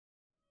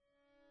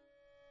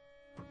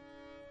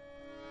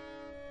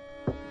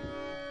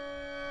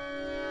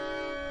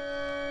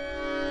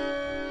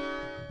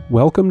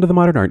Welcome to the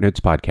Modern Art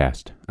Notes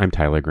podcast. I'm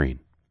Tyler Green.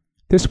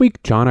 This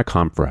week, John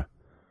Akomfrah.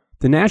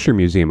 The Nasher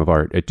Museum of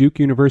Art at Duke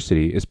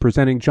University is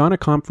presenting John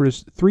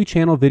Akomfrah's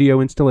 3-channel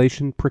video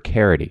installation,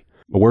 Precarity,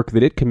 a work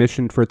that it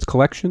commissioned for its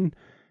collection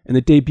and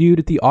that debuted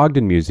at the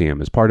Ogden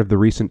Museum as part of the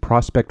recent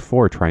Prospect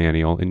 4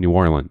 Triennial in New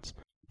Orleans.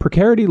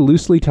 Precarity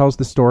loosely tells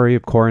the story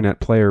of cornet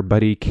player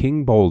Buddy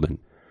King Bolden,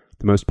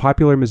 the most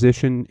popular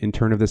musician in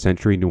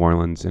turn-of-the-century New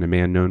Orleans and a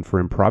man known for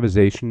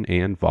improvisation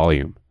and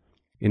volume.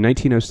 In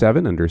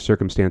 1907, under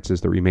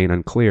circumstances that remain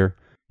unclear,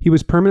 he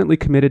was permanently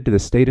committed to the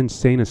state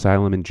insane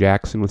asylum in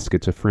Jackson with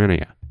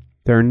schizophrenia.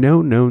 There are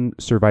no known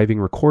surviving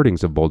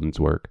recordings of Bolden's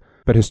work,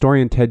 but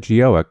historian Ted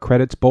Gioia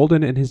credits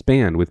Bolden and his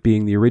band with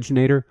being the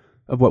originator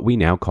of what we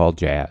now call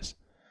jazz.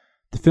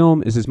 The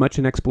film is as much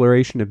an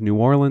exploration of New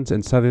Orleans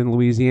and southern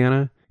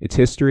Louisiana, its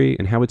history,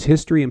 and how its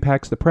history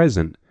impacts the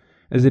present,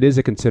 as it is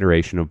a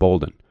consideration of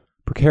Bolden.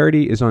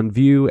 Precarity is on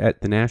view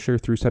at the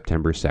Nasher through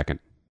September 2nd.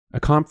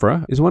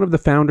 Akomfrah is one of the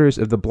founders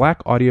of the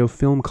Black Audio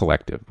Film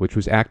Collective, which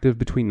was active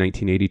between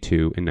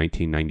 1982 and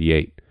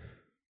 1998.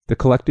 The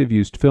collective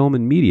used film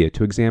and media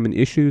to examine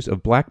issues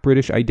of Black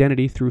British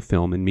identity through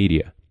film and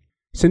media.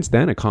 Since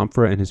then,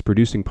 Akomfrah and his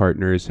producing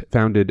partners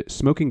founded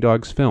Smoking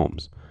Dogs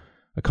Films.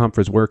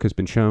 Akomfrah's work has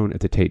been shown at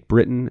the Tate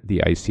Britain,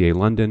 the ICA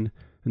London,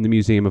 and the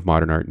Museum of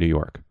Modern Art New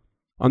York.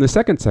 On the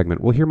second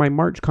segment, we'll hear my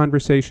March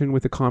conversation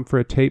with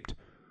Akomfrah taped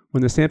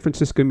when the San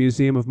Francisco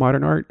Museum of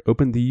Modern Art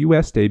opened the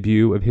U.S.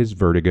 debut of his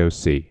Vertigo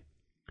C.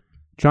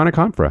 John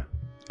Akomfrah,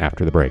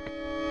 after the break.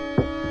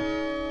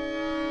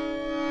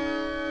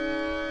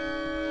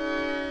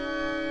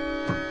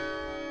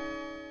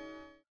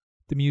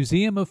 The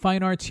Museum of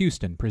Fine Arts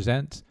Houston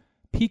presents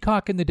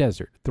Peacock in the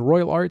Desert, the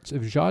Royal Arts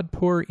of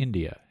Jodhpur,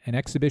 India, an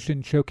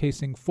exhibition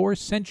showcasing 4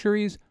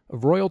 centuries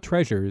of royal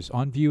treasures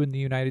on view in the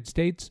United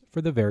States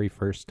for the very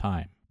first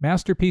time.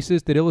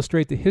 Masterpieces that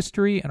illustrate the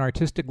history and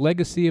artistic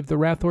legacy of the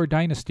Rathore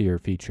dynasty are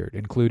featured,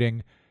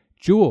 including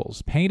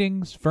jewels,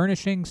 paintings,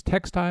 furnishings,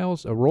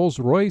 textiles, a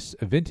Rolls-Royce,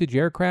 a vintage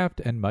aircraft,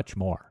 and much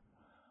more.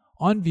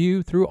 On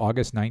view through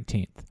August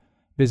 19th.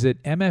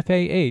 Visit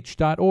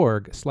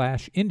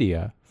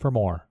mfah.org/India for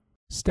more.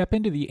 Step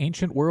into the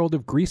ancient world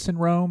of Greece and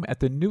Rome at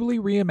the newly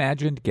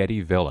reimagined Getty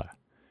Villa.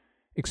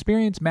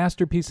 Experience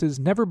masterpieces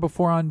never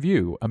before on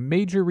view, a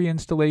major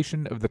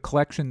reinstallation of the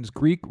collection's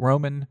Greek,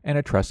 Roman, and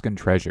Etruscan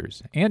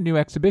treasures, and new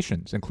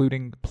exhibitions,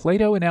 including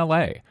Plato in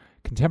L.A.,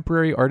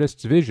 Contemporary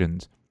Artists'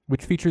 Visions,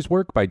 which features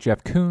work by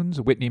Jeff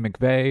Koons, Whitney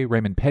McVeigh,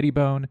 Raymond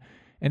Pettibone,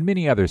 and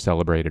many other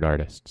celebrated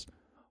artists.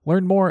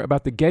 Learn more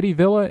about the Getty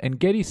Villa and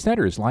Getty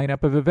Center's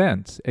lineup of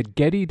events at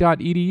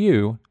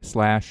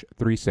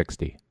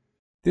getty.edu/360.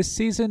 This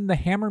season, the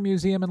Hammer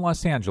Museum in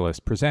Los Angeles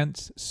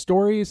presents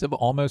Stories of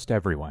Almost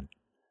Everyone.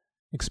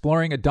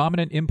 Exploring a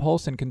dominant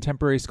impulse in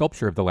contemporary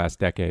sculpture of the last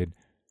decade,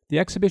 the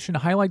exhibition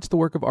highlights the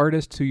work of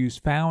artists who use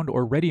found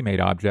or ready-made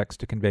objects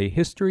to convey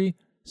history,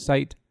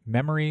 sight,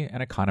 memory,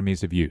 and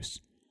economies of use.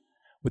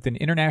 With an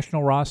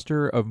international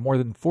roster of more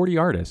than 40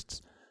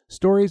 artists,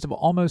 Stories of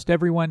Almost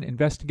Everyone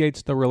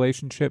investigates the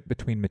relationship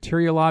between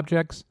material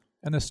objects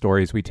and the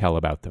stories we tell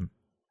about them.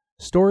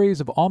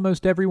 Stories of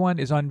Almost Everyone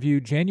is on view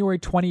January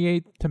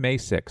 28th to May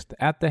 6th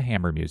at the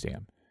Hammer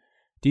Museum.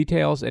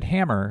 Details at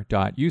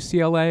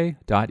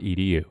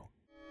hammer.ucla.edu.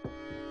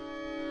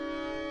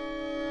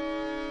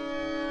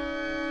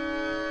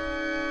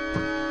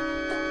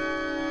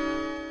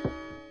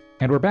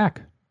 And we're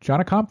back.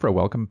 John Akomfrah,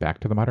 welcome back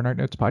to the Modern Art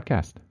Notes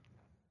podcast.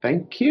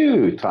 Thank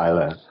you,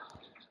 Tyler.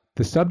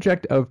 The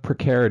subject of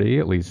Precarity,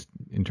 at least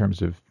in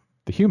terms of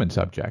the human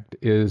subject,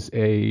 is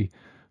a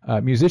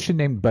musician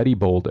named Buddy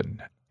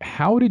Bolden.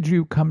 How did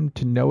you come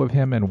to know of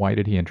him and why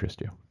did he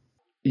interest you?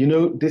 You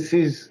know, this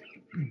is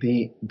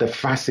the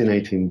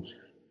fascinating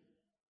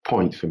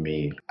point for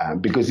me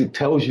because it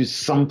tells you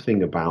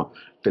something about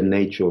the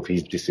nature of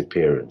his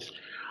disappearance.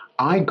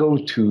 I go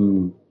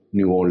to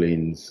New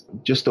Orleans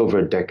just over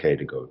a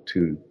decade ago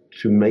to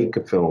make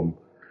a film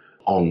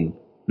on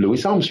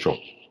Louis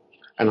Armstrong.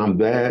 And I'm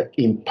there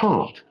in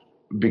part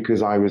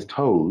because I was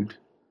told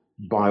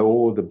by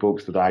all the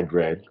books that I'd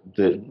read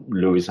that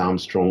Louis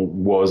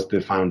Armstrong was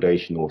the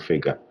foundational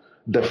figure,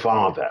 the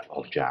father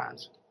of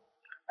jazz.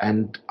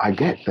 And I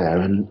get there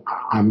and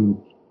I'm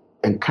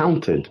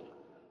encountered.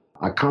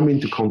 I come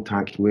into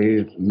contact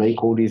with,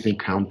 make all these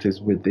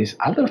encounters with this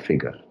other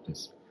figure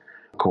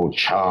called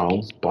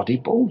Charles Buddy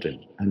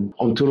Bolden. And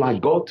until I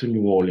got to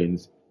New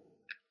Orleans,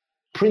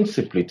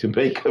 principally to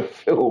make a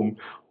film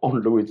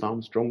on Louis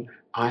Armstrong,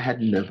 I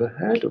had never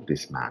heard of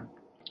this man.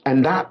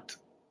 And that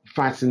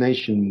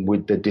fascination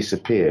with the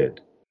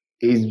disappeared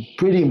is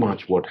pretty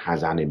much what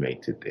has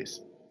animated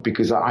this.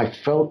 Because I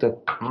felt a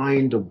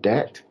kind of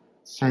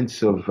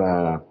sense of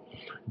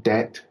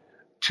debt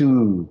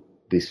to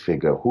this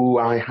figure who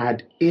I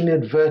had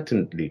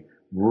inadvertently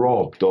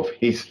robbed of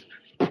his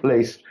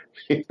place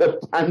in the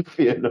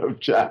pantheon of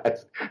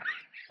jazz.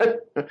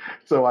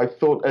 So I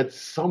thought at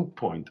some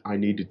point I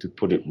needed to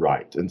put it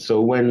right. And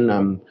so when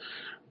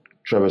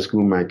Trevor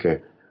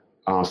Schoonmaker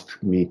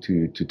asked me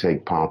to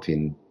take part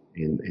in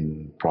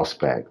in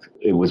Prospect.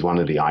 It was one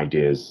of the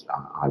ideas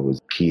I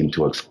was keen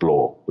to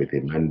explore with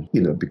him. And,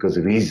 because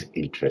of his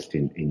interest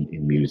in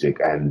music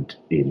and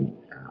in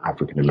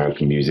African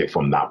American music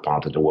from that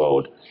part of the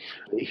world,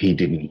 he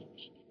didn't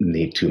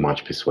need too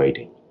much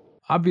persuading.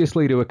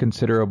 Obviously, to a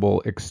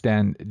considerable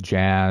extent,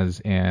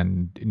 jazz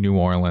and New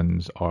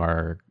Orleans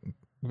are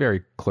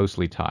very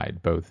closely tied,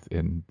 both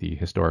in the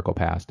historical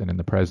past and in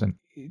the present.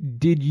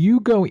 Did you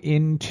go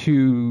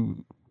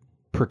into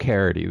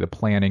Precarity, the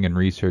planning and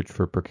research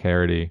for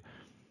Precarity,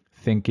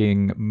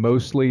 thinking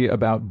mostly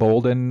about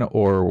Bolden,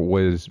 or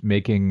was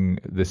making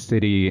the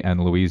city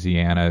and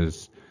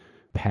Louisiana's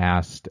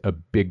past a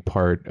big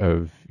part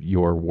of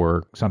your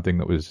work, something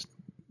that was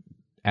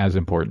as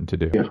important to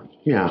do?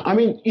 Yeah. I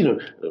mean,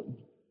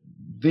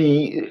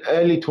 the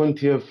early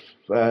 20th,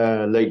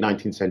 late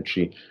 19th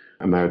century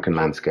American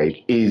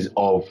landscape is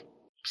of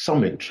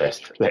some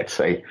interest, let's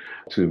say,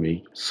 to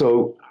me.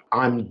 So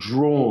I'm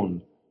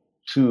drawn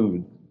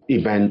to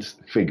events,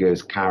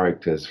 figures,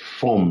 characters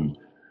from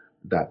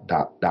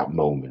that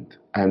moment.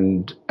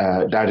 And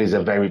that is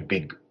a very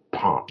big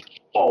part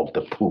of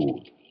the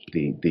pool.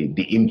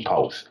 The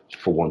impulse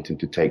for wanting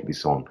to take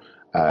this on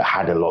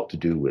had a lot to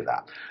do with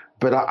that.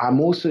 But I'm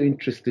also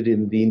interested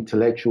in the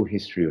intellectual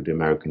history of the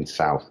American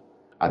South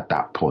at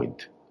that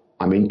point.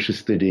 I'm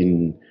interested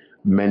in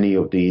many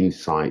of the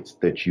insights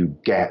that you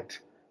get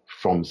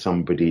from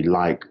somebody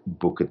like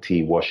Booker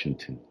T.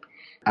 Washington.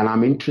 And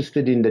I'm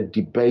interested in the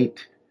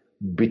debate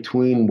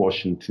between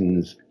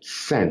Washington's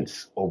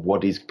sense of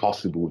what is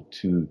possible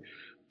to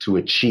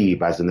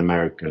achieve as an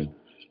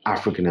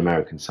African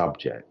American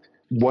subject.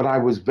 What I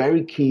was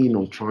very keen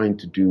on trying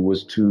to do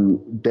was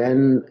to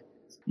then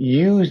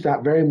use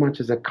that very much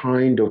as a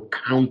kind of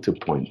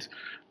counterpoint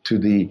to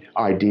the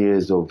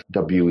ideas of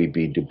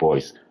W.E.B. Du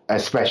Bois,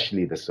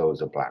 especially the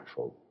Souls of Black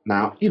Folk.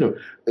 Now,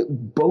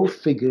 both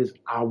figures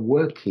are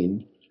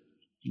working,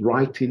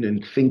 writing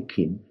and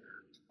thinking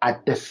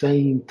at the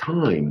same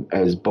time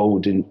as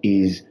Bolden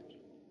is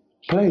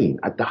playing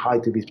at the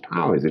height of his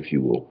powers, if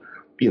you will.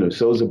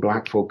 Souls of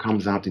Black Folk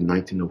comes out in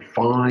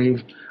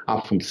 1905,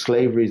 Up from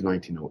Slavery is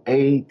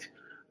 1908.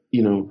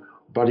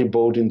 Buddy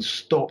Bolden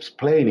stops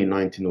playing in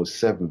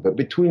 1907, but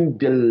between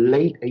the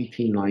late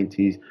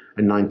 1890s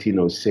and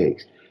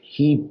 1906,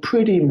 he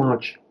pretty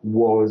much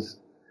was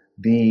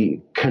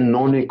the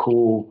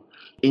canonical,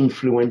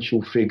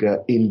 influential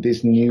figure in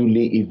this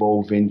newly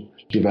evolving,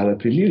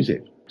 developing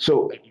music.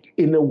 So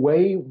in a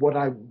way, what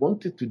I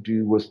wanted to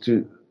do was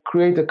to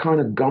create a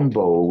kind of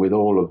gumbo with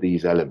all of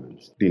these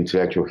elements. The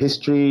intellectual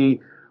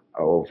history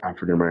of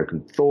African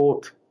American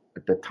thought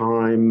at the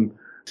time,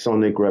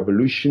 sonic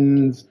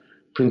revolutions,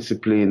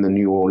 principally in the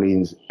New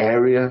Orleans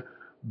area,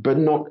 but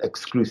not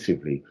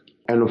exclusively.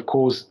 And of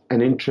course,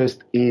 an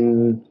interest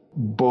in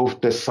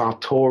both the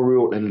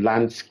sartorial and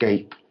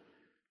landscape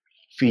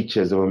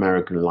features of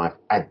American life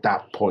at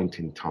that point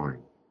in time.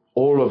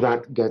 All of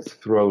that gets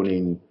thrown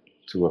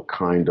into a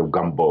kind of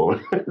gumbo,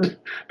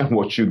 and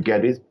what you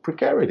get is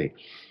Precarity.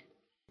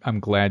 I'm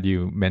glad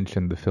you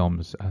mentioned the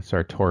film's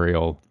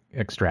sartorial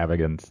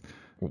extravagance.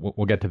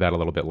 We'll get to that a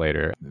little bit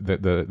later.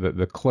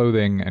 The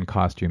clothing and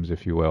costumes,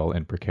 if you will,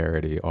 in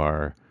Precarity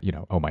are,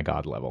 oh my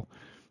God level.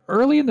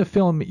 Early in the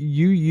film,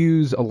 you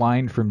use a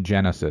line from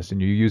Genesis,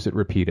 and you use it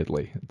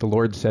repeatedly. The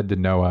Lord said to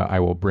Noah, I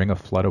will bring a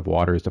flood of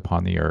waters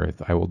upon the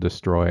earth. I will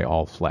destroy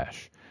all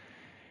flesh.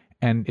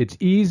 And it's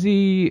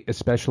easy,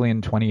 especially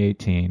in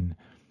 2018,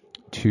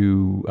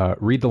 to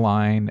read the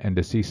line and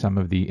to see some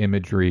of the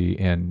imagery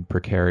in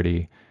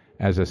Precarity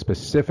as a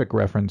specific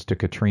reference to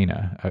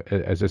Katrina,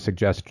 as a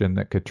suggestion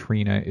that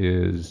Katrina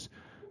is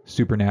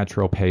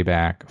supernatural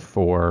payback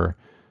for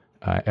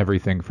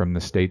everything from the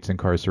state's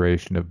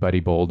incarceration of Buddy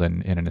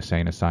Bolden in an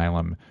insane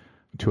asylum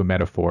to a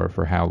metaphor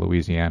for how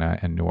Louisiana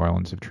and New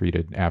Orleans have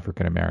treated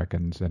African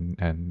Americans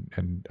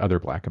and other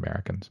Black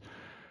Americans.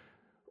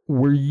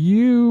 Were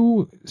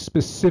you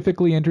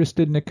specifically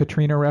interested in a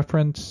Katrina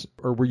reference,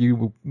 or were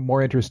you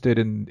more interested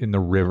in the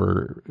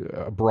river,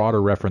 a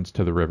broader reference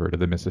to the river, to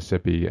the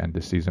Mississippi, and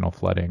to seasonal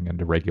flooding and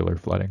to regular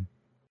flooding?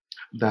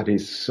 That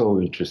is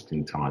so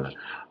interesting, Tyler.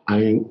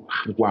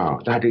 Wow,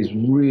 that is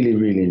really,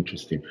 really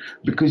interesting.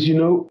 Because,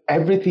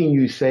 everything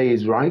you say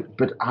is right,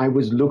 but I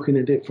was looking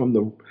at it from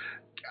the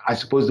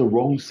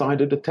wrong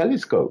side of the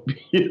telescope.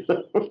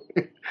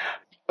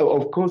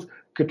 Of course,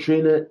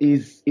 Katrina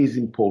is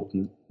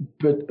important,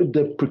 but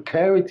the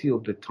precarity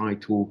of the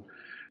title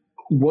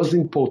was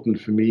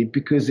important for me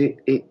because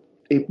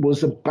it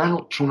was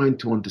about trying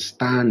to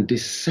understand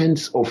this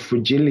sense of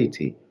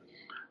fragility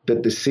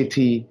that the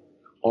city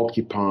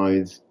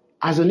occupies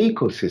as an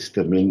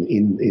ecosystem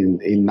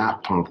in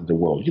that part of the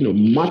world.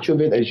 Much of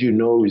it, as you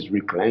know, is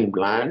reclaimed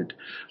land.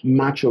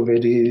 Much of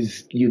it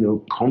is,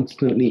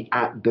 constantly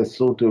at the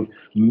sort of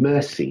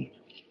mercy,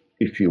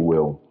 if you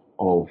will,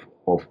 of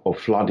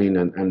flooding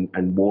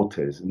and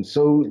waters. And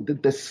so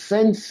the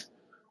sense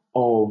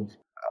of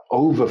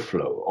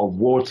overflow of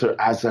water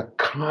as a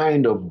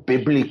kind of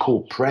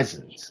biblical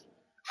presence,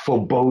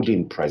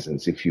 foreboding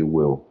presence, if you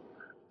will,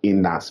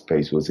 in that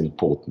space was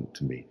important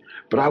to me.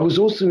 But I was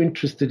also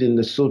interested in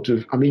the sort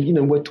of,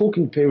 we're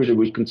talking period of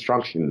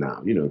Reconstruction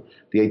now,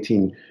 the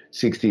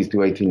 1860s to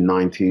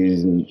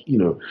 1890s,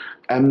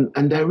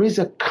 and there is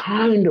a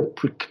kind of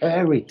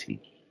precarity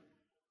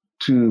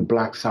to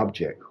Black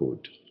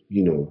subjecthood,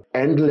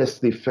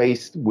 endlessly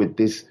faced with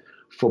this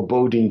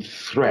foreboding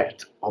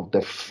threat of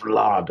the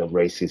flood of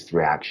racist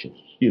reaction,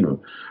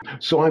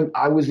 So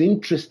I was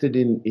interested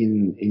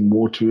in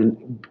water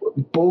in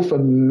both a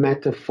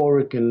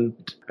metaphoric and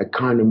a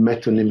kind of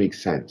metonymic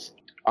sense.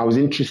 I was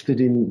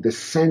interested in the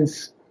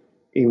sense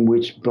in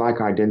which Black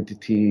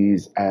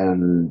identities,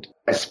 and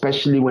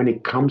especially when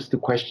it comes to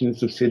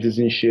questions of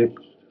citizenship,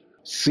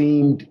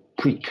 seemed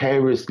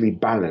precariously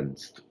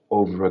balanced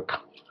over a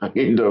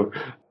kind of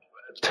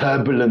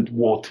turbulent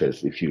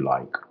waters, if you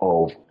like,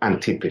 of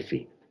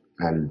antipathy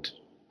and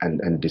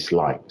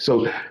dislike.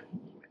 So,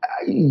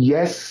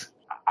 yes,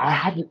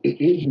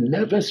 it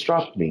never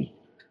struck me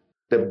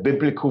that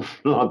biblical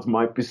floods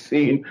might be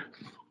seen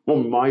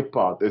on my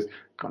part as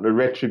kind of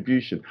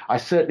retribution. I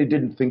certainly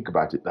didn't think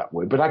about it that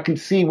way, but I can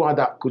see why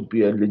that could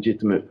be a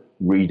legitimate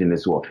reading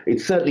as well.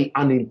 It's certainly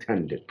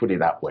unintended, put it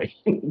that way.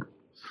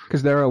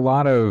 Because there are a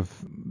lot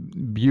of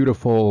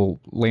beautiful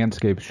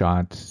landscape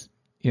shots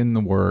in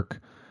the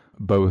work,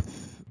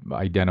 both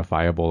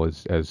identifiable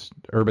as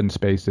urban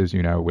spaces,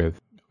 with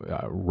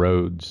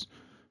roads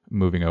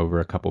moving over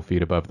a couple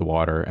feet above the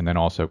water, and then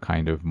also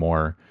kind of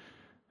more,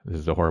 this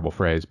is a horrible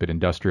phrase, but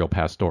industrial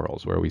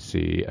pastorals, where we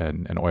see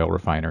an oil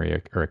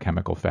refinery or a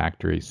chemical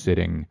factory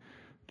sitting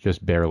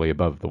just barely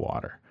above the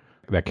water.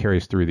 That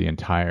carries through the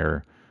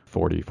entire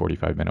 40,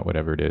 45 minute,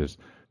 whatever it is,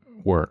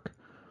 work.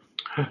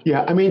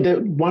 Yeah,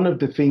 one of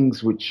the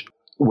things which,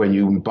 when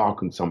you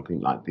embark on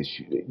something like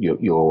this,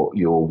 you're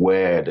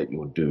aware that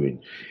you're doing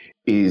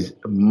is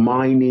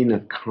mining a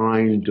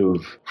kind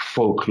of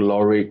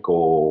folkloric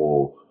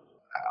or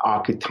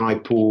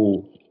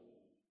archetypal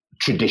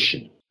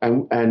tradition.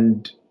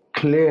 And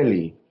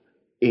clearly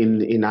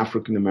in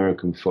African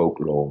American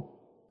folklore,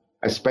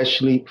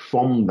 especially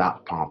from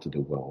that part of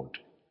the world,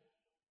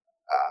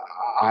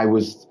 I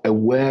was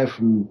aware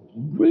from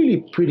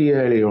really pretty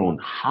early on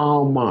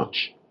how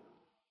much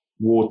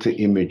water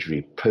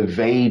imagery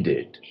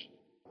pervaded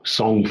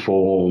song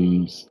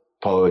forms,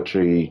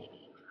 poetry,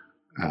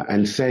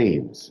 and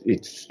sayings.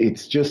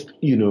 It's just,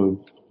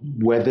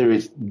 whether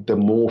it's the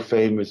more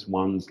famous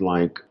ones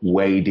like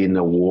Wade in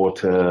the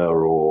Water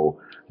or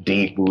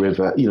Deep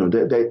River,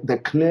 there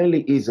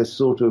clearly is a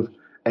sort of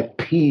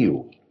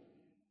appeal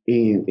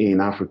in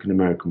African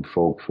American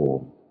folk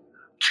form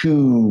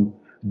to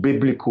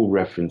biblical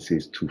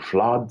references to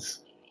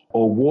floods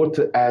or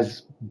water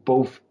as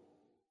both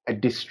a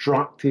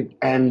destructive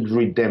and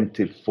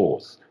redemptive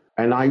force.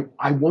 And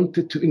I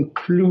wanted to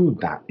include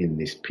that in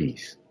this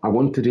piece. I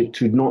wanted it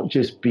to not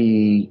just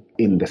be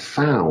in the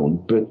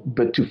sound,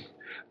 but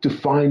to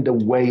find a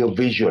way of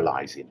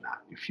visualizing that,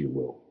 if you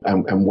will,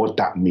 and what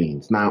that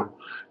means. Now,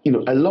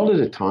 a lot of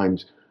the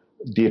times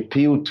the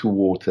appeal to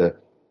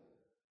water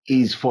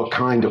is for a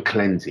kind of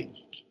cleansing,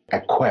 a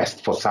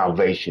quest for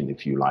salvation,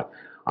 if you like.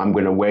 I'm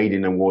going to wade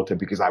in the water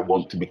because I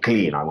want to be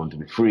clean. I want to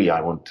be free. I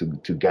want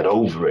to get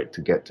over it,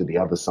 to get to the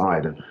other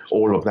side and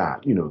all of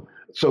that,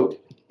 So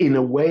in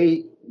a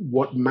way,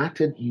 what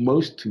mattered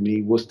most to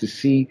me was to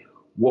see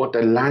what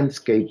a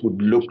landscape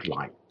would look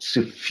like,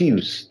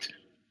 suffused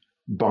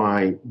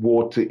by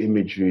water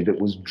imagery that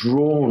was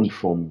drawn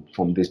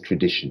from this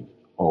tradition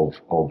of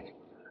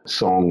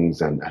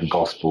songs and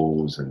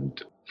gospels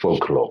and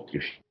folklore,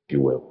 if you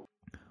will.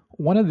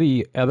 One of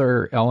the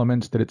other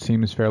elements that it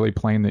seems fairly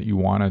plain that you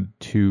wanted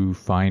to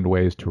find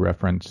ways to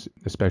reference,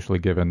 especially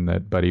given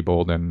that Buddy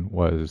Bolden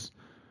was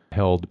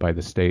held by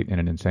the state in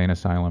an insane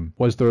asylum,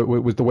 was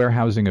the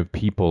warehousing of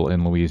people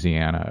in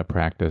Louisiana, a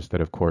practice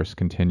that, of course,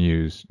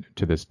 continues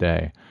to this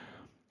day.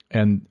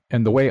 And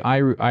the way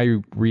I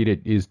read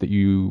it is that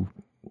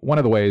one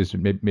of the ways,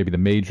 maybe the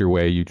major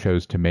way you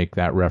chose to make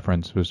that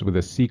reference was with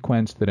a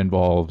sequence that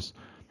involves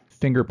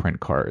fingerprint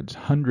cards,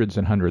 hundreds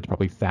and hundreds,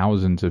 probably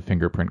thousands of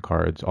fingerprint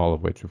cards, all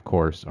of which, of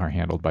course, are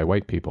handled by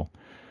white people.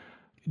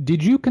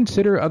 Did you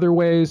consider other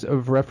ways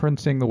of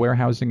referencing the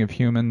warehousing of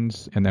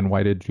humans, and then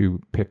why did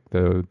you pick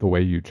the way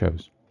you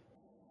chose?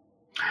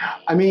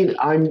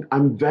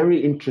 I'm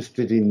very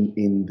interested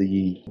in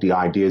the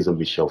ideas of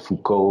Michel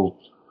Foucault,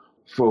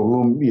 for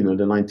whom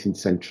the 19th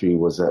century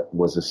was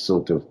a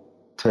sort of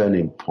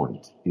turning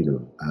point,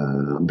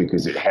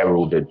 because it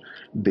heralded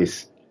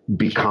this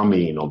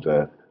becoming of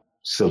the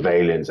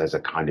surveillance as a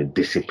kind of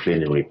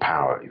disciplinary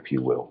power, if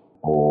you will,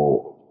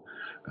 or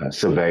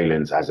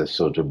surveillance as a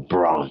sort of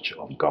branch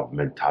of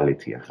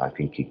governmentality, as I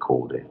think he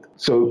called it.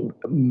 So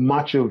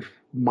much of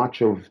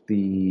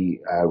the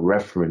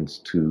reference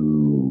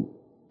to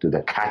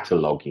the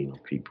cataloging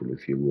of people,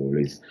 if you will,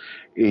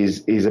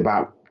 is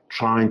about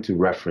trying to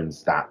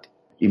reference that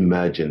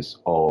emergence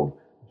of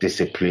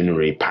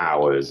disciplinary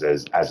powers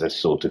as a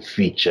sort of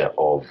feature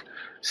of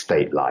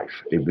state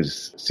life. It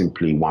was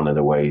simply one of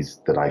the ways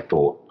that I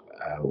thought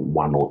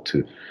one ought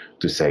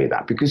to say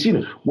that. Because,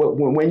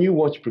 when you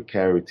watch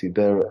Precarity,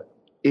 there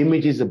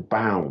images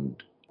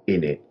abound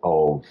in it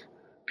of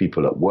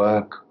people at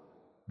work,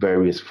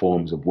 various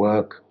forms of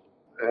work,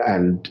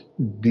 and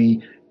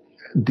the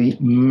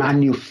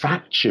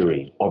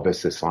manufacturing of a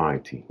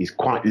society is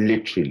quite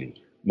literally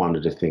one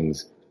of the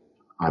things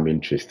I'm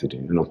interested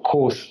in. And of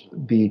course,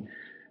 the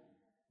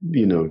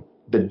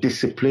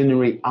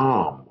disciplinary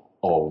arm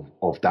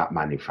of that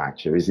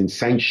manufacture is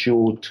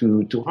essential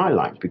to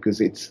highlight,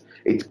 because it's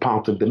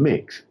part of the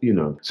mix,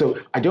 So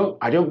I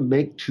don't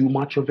make too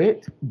much of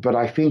it, but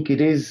I think it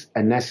is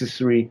a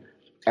necessary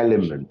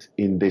element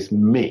in this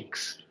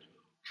mix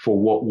for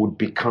what would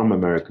become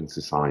American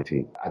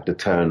society at the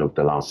turn of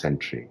the last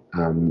century.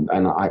 And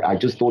I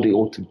just thought it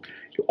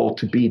ought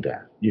to be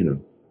there,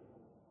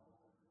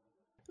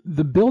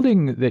 The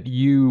building that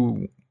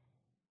you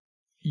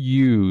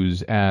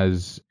use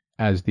as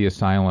the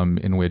asylum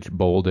in which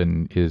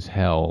Bolden is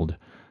held,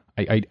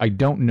 I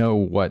don't know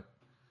what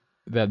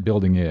that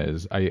building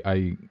is.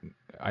 I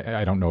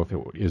don't know if it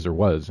is or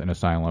was an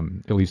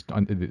asylum, at least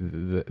on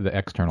the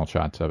external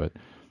shots of it.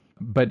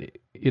 But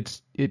it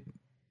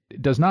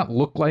does not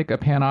look like a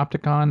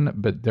panopticon,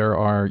 but there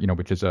are,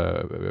 which is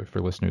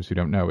for listeners who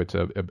don't know, it's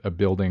a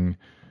building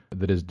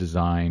that is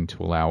designed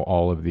to allow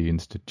all of the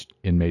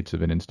inmates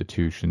of an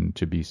institution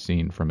to be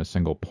seen from a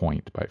single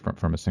point,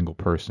 from a single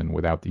person,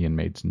 without the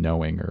inmates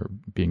knowing or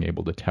being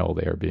able to tell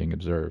they are being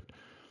observed.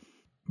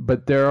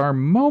 But there are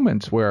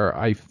moments where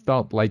I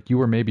felt like you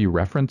were maybe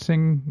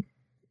referencing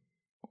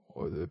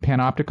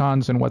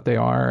panopticons and what they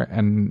are,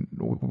 and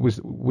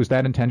was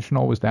that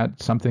intentional? Was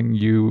that something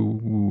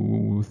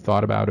you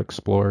thought about,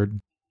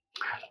 explored?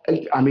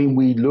 I mean,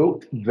 we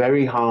looked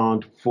very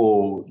hard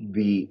for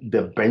the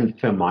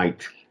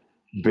Benthamite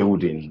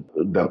building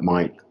that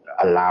might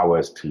allow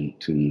us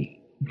to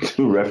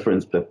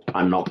reference the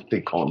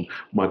panopticon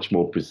much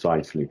more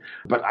precisely.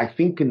 But I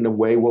think in a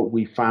way what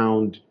we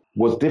found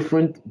was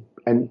different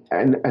and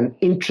an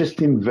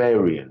interesting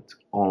variant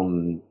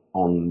on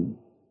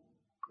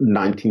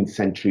 19th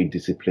century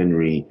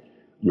disciplinary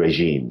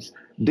regimes.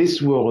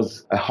 This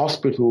was a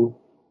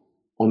hospital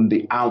on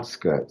the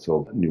outskirts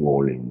of New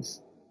Orleans.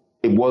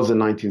 It was a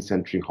 19th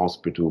century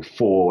hospital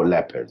for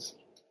lepers.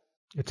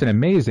 It's an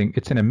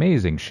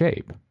amazing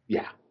shape.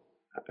 Yeah.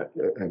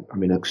 I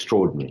mean,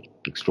 extraordinary,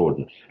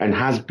 and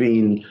has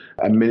been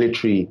a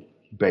military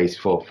base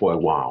for a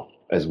while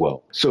as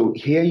well. So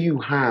here you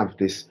have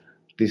this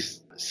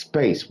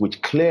space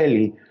which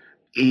clearly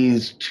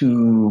is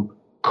to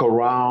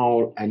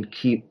corral and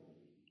keep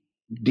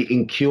the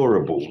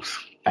incurables,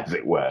 as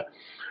it were.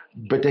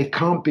 But they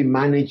can't be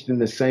managed in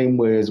the same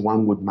way as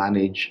one would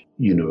manage,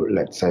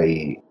 let's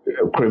say,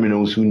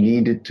 criminals who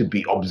needed to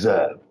be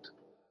observed.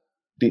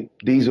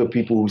 These were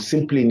people who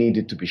simply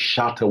needed to be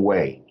shut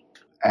away,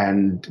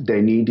 and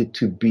they needed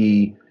to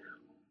be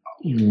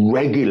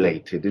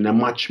regulated in a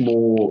much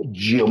more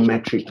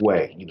geometric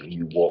way.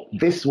 You walk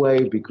this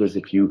way because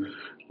if you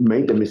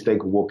make the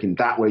mistake of walking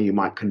that way, you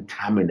might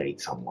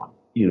contaminate someone.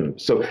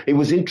 So it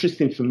was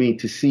interesting for me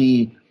to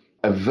see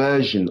a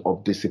version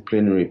of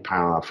disciplinary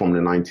power from the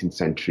 19th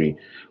century,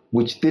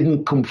 which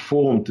didn't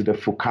conform to the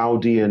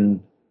Foucauldian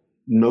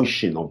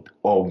notion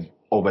of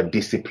a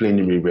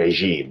disciplinary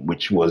regime,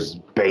 which was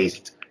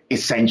based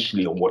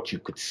essentially on what you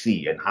could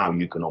see and how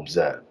you can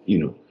observe.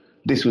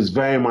 This was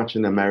very much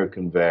an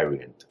American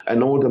variant,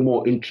 and all the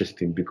more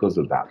interesting because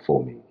of that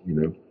for me.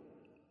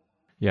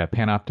 Yeah,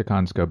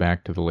 panopticons go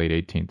back to the late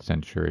 18th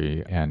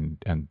century, and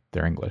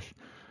they're English.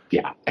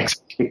 Yeah,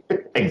 exactly.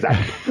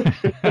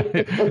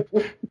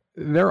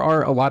 There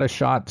are a lot of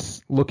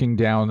shots looking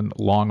down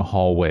long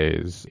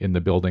hallways in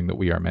the building that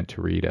we are meant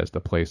to read as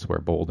the place where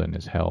Bolden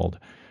is held.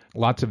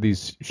 Lots of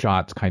these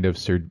shots kind of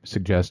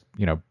suggest,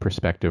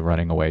 perspective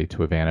running away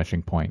to a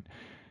vanishing point.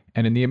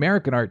 And in the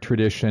American art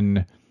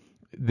tradition,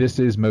 this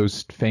is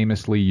most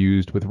famously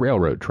used with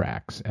railroad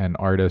tracks, and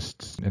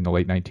artists in the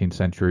late 19th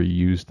century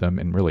used them,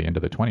 and really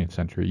into the 20th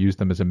century, used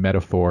them as a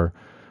metaphor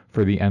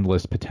for the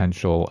endless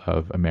potential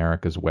of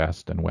America's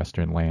West and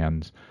Western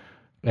lands.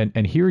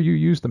 And here you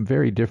use them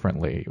very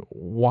differently.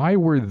 Why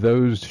were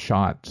those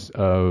shots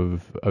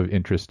of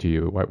interest to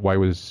you?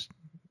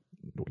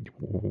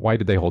 Why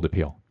did they hold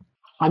appeal?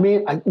 I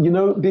mean,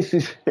 this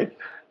is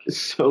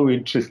so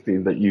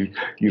interesting that you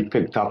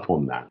picked up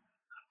on that.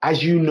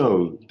 As you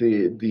know,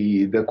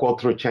 the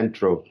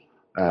Quattrocento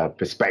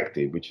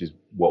perspective, which is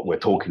what we're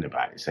talking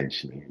about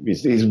essentially,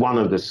 is one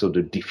of the sort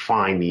of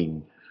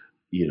defining,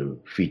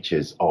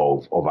 features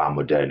of our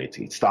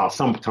modernity. It starts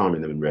sometime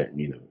in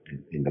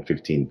the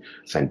 15th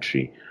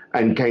century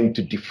and came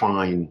to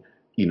define,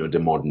 the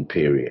modern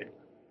period.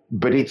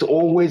 But it's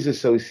always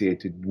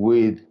associated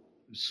with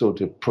sort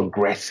of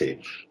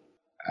progressive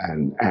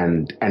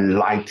and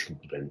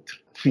enlightenment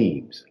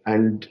themes.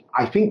 And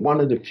I think one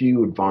of the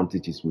few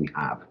advantages we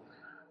have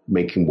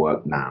making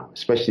work now,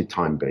 especially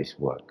time-based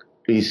work,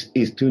 is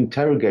to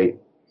interrogate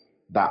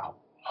that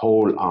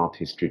whole art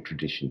history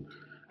tradition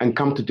and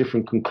come to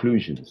different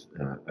conclusions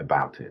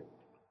about it.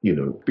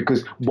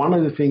 Because one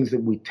of the things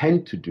that we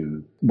tend to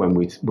do when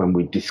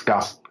we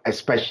discuss,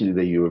 especially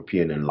the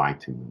European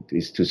Enlightenment,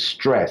 is to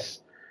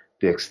stress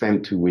the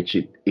extent to which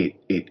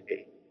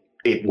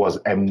it was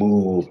a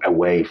move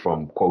away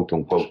from, quote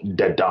unquote,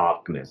 the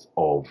darkness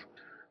of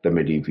the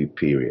medieval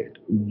period.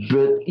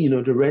 But,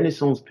 the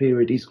Renaissance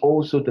period is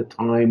also the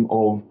time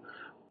of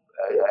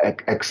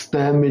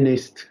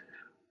exterminist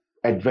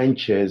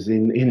adventures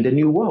in the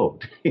New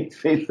World.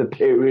 It's a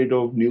period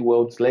of New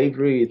World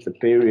slavery. It's a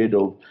period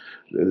of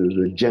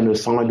the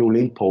genocidal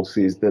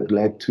impulses that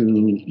led to,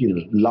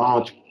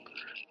 large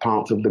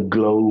parts of the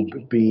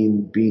globe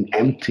being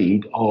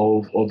emptied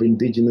of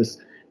indigenous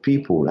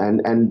people and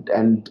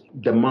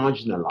the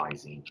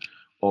marginalizing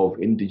of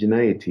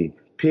indigeneity,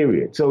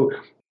 period. So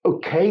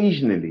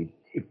occasionally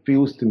it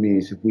feels to me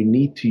as if we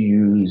need to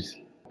use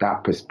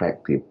that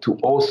perspective to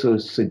also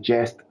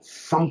suggest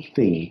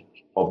something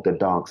of the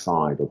dark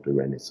side of the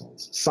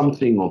Renaissance,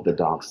 something of the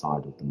dark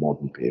side of the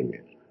modern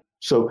period.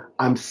 So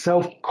I'm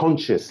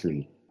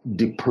self-consciously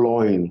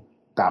deploying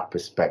that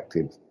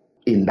perspective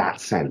in that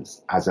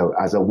sense as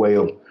a way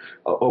of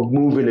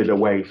moving it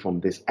away from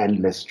this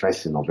endless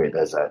stressing of it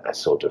as a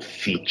sort of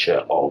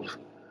feature of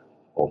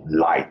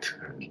light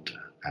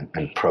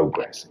and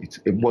progress.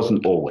 It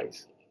wasn't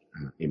always,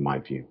 in my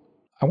view.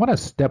 I want to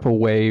step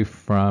away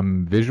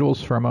from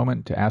visuals for a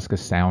moment to ask a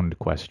sound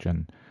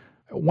question.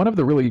 One of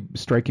the really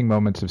striking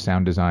moments of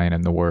sound design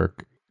in the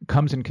work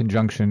comes in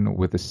conjunction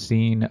with a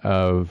scene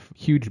of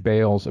huge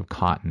bales of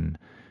cotton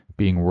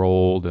being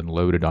rolled and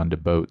loaded onto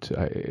boats.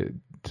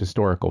 It's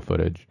historical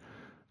footage.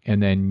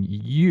 And then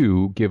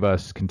you give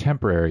us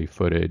contemporary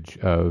footage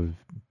of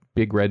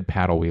big red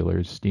paddle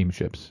wheelers,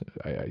 steamships,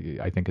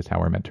 I think is how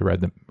we're meant to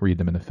read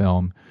them in the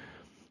film.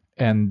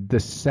 And the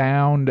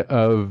sound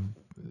of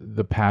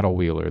the paddle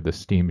wheeler, the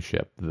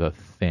steamship, the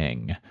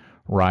thing,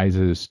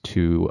 rises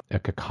to a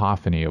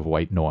cacophony of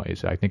white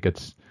noise. I think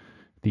it's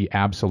the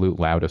absolute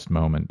loudest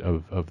moment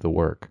of the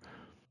work.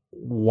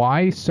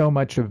 Why so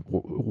much of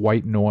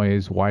white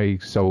noise? Why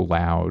so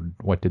loud?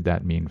 What did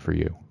that mean for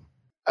you?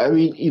 I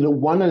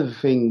mean, one of the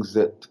things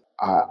that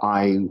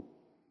I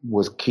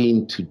was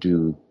keen to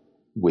do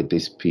with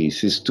this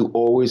piece is to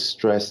always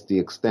stress the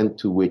extent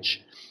to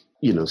which,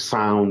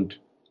 sound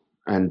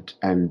and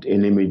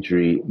in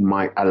imagery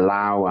might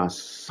allow us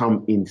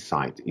some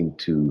insight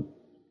into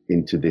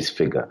this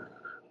figure.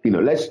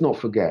 Let's not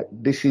forget,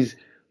 this is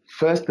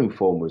first and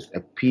foremost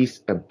a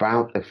piece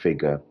about a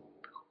figure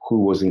who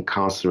was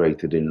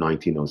incarcerated in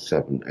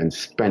 1907 and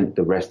spent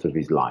the rest of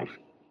his life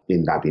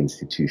in that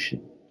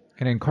institution.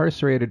 And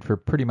incarcerated for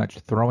pretty much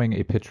throwing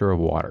a pitcher of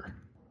water.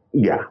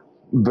 Yeah,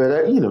 but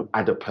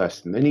at a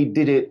person, and he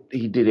did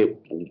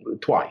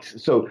it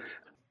twice. So,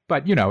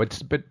 but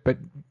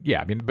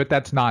but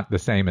that's not the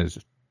same as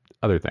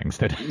other things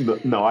that.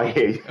 No, I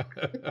hear you.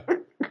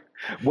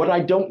 What I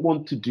don't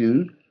want to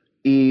do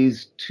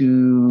is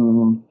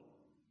to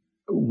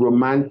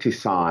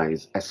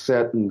romanticize a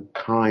certain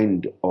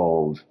kind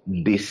of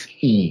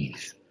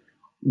dis-ease,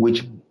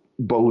 which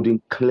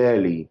Bowden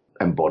clearly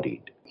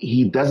embodied.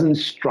 He doesn't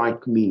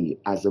strike me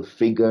as a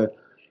figure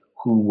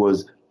who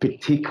was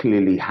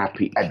particularly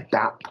happy at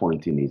that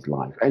point in his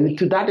life. And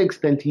to that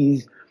extent,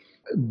 he's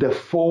the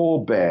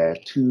forebear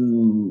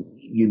to,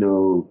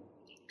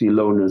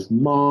 Thelonious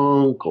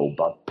Monk or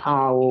Bud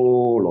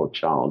Powell or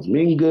Charles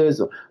Mingus.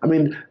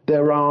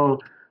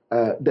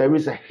 There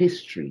is a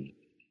history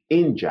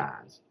in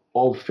jazz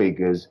of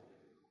figures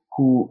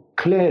who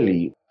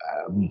clearly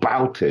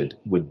bouted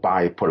with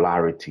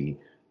bipolarity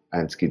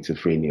and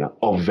schizophrenia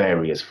of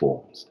various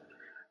forms.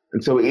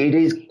 And so it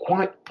is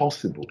quite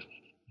possible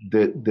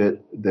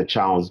that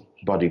Charles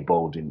Buddy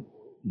Bolden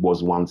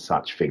was one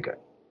such figure.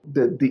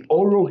 The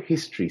oral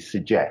history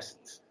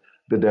suggests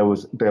that there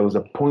was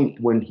a point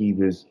when he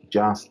was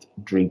just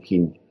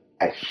drinking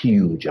a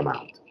huge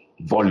amount,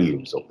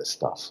 volumes of the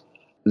stuff.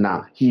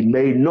 Now, he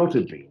may not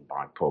have been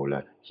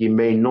bipolar, he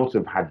may not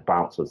have had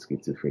bouts of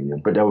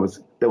schizophrenia, but there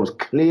was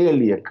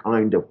clearly a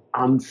kind of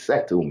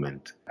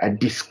unsettlement, a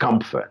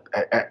discomfort,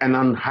 an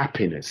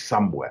unhappiness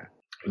somewhere.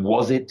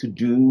 Was it to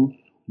do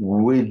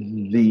with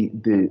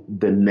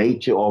the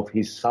nature of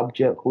his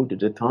subjecthood at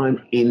the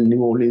time in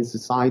New Orleans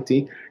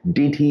society?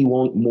 Did he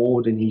want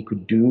more than he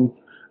could do?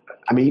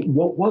 I mean,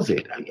 what was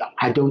it?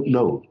 I don't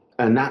know.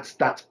 And that's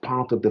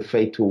part of the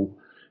fatal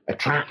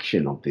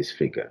attraction of this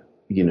figure.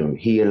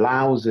 He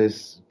allows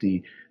us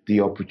the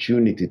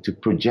opportunity to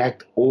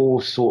project all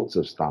sorts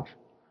of stuff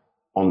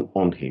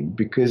on him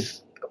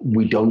because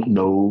we don't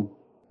know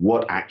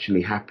what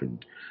actually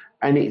happened.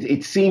 And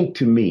it seemed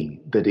to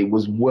me that it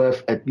was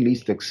worth at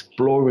least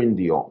exploring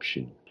the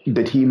option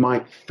that he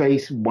might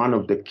face one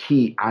of the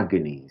key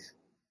agonies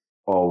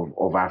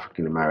of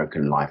African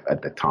American life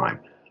at the time.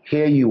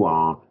 Here you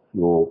are,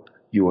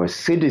 you're a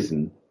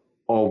citizen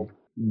of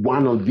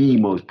one of the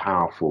most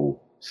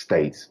powerful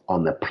states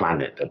on the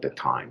planet at the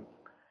time,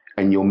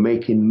 and you're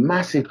making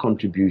massive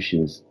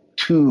contributions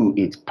to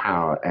its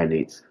power and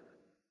its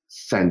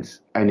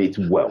sense and its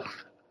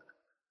wealth.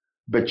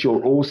 But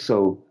you're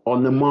also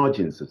on the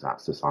margins of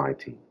that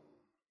society.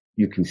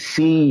 You can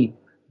see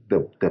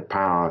the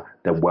power,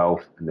 the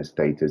wealth, and the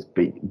status,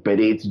 but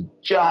it's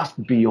just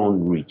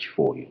beyond reach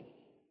for you.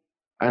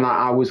 And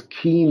I was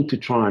keen to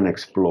try and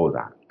explore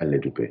that a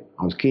little bit.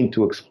 I was keen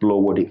to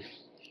explore what it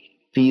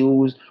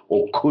feels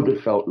or could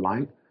have felt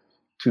like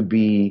to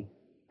be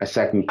a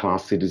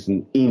second-class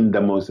citizen in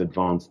the most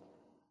advanced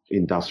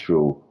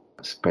industrial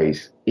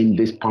space in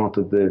this part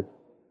of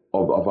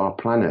our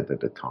planet at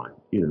the time.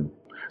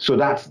 So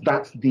that's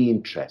the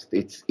interest.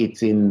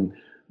 It's in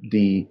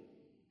the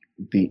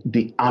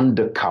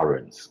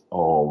undercurrents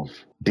of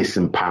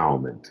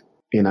disempowerment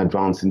in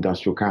advanced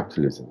industrial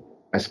capitalism,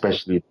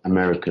 especially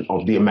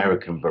the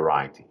American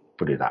variety,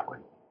 put it that way.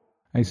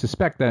 I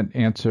suspect that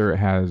answer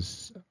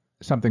has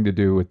something to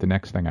do with the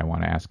next thing I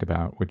want to ask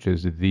about, which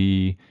is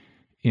the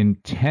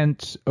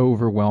intense,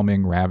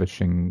 overwhelming,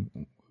 ravishing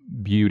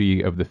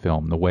beauty of the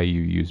film, the way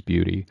you use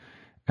beauty.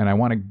 And I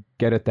want to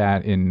get at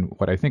that in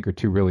what I think are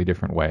two really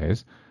different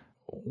ways.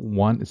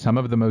 One, some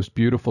of the most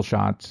beautiful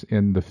shots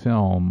in the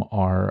film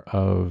are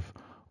of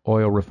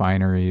oil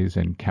refineries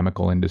and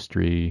chemical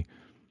industry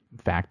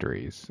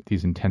factories,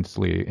 these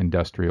intensely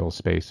industrial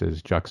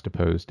spaces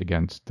juxtaposed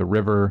against the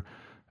river,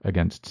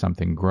 against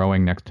something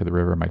growing next to the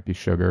river, might be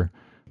sugar.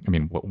 I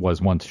mean, what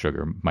was once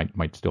sugar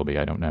might still be,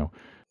 I don't know.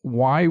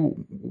 Why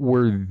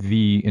were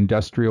the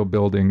industrial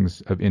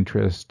buildings of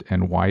interest,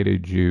 and why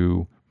did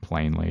you,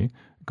 plainly,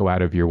 go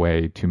out of your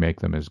way to make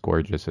them as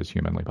gorgeous as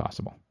humanly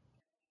possible?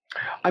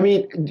 I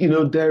mean,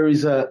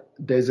 there's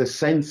a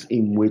sense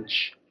in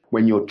which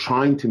when you're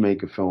trying to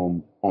make a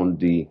film on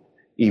the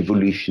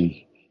evolution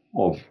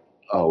of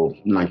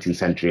 19th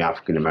century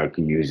African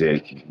American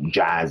music,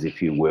 jazz,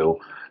 if you will,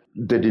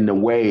 that in a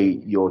way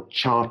you're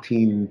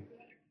charting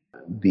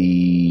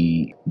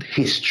the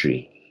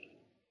history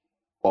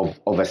of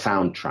a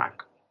soundtrack,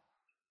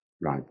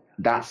 right?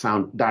 The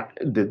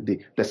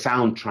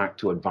soundtrack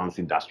to advanced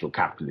industrial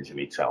capitalism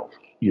itself.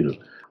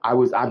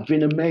 I've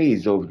been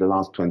amazed over the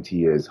last 20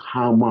 years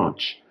how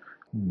much,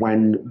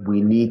 when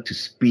we need to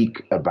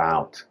speak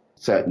about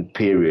certain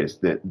periods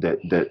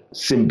that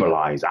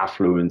symbolize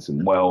affluence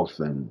and wealth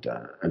and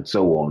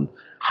so on,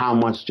 how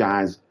much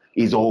jazz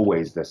is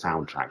always the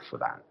soundtrack for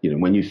that.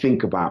 When you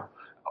think about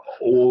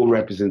all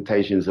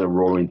representations of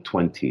Roaring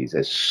Twenties,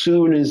 as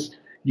soon as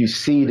you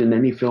see it in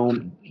any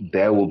film,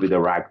 there will be the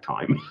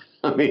ragtime.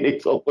 I mean,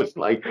 it's almost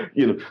like,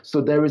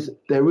 so there is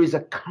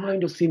a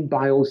kind of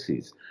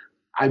symbiosis.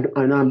 I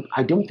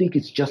don't think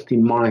it's just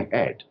in my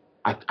head.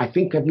 I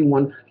think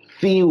everyone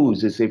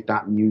feels as if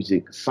that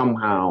music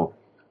somehow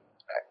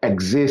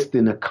exists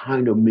in a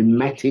kind of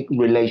mimetic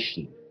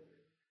relation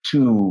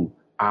to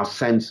our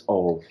sense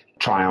of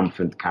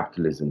triumphant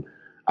capitalism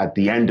at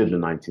the end of the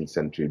 19th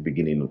century,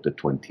 beginning of the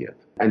 20th.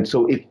 And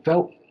so it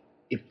felt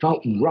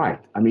right.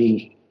 I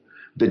mean,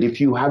 that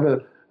if you have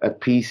a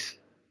piece,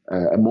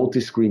 a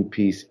multi-screen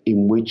piece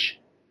in which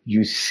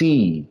you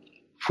see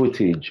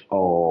footage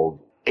of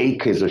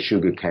acres of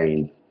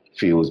sugarcane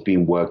fields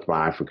being worked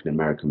by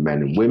African-American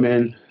men and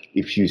women,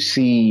 if you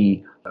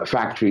see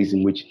factories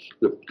in which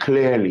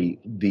clearly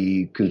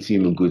the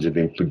consumer goods have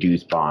been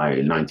produced by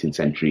 19th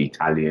century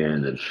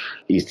Italian and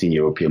Eastern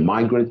European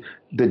migrants,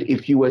 that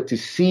if you were to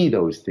see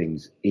those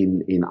things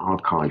in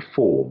archive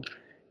form,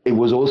 it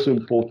was also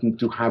important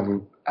to have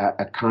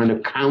a kind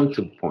of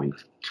counterpoint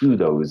to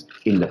those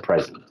in the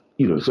present.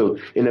 So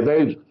in a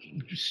very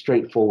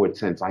straightforward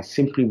sense, I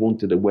simply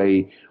wanted a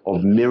way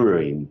of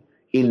mirroring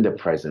in the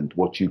present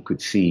what you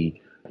could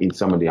see in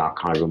some of the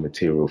archival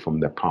material from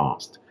the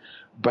past.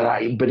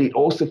 But it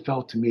also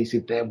felt to me as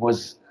if there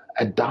was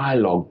a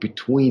dialogue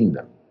between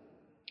them,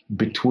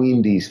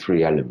 between these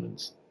three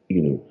elements.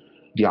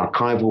 The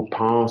archival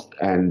past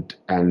and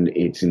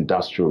its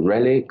industrial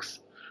relics,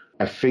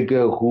 a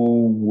figure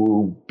who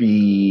will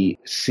be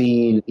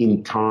seen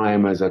in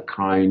time as a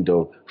kind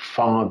of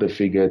father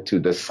figure to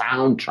the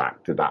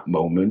soundtrack to that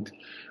moment,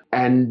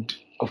 and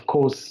of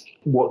course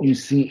what you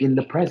see in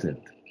the present.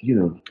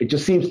 It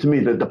just seems to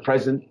me that the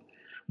present,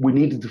 we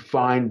needed to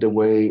find a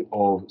way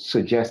of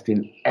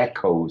suggesting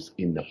echoes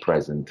in the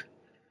present,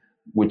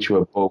 which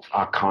were both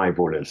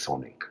archival and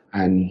sonic.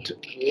 And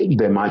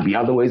there might be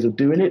other ways of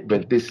doing it,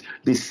 but this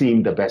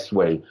seemed the best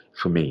way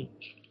for me.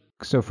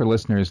 So for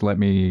listeners, let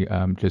me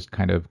just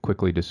kind of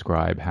quickly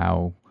describe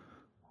how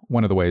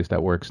one of the ways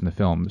that works in the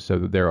film. So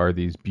there are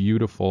these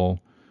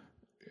beautiful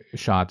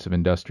shots of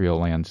industrial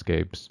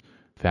landscapes,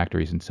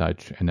 factories and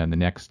such, and then the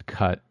next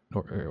cut,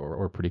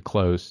 or pretty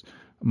close,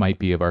 might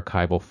be of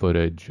archival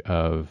footage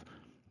of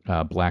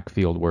black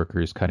field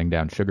workers cutting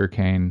down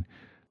sugarcane.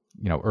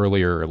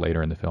 Earlier or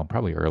later in the film,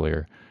 probably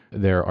earlier,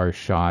 there are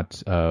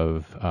shots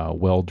of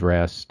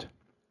well-dressed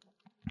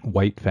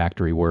white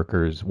factory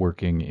workers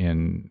working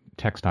in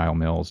textile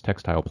mills,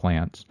 textile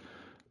plants,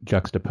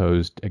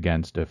 juxtaposed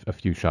against a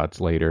few shots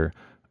later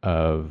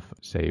of,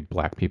 say,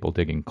 black people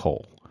digging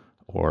coal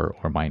or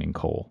mining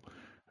coal.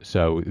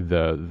 So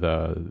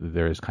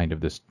there's kind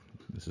of this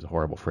is a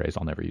horrible phrase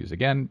I'll never use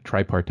again,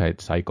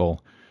 tripartite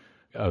cycle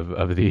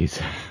of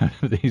these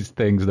these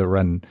things that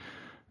run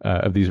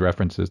of these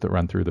references that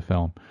run through the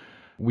film.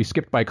 We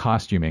skipped by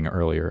costuming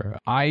earlier.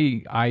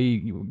 I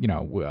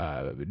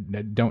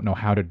don't know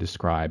how to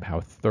describe how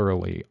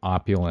thoroughly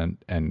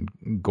opulent and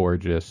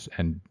gorgeous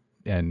and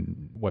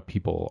and what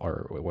people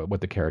are,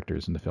 what the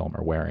characters in the film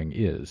are wearing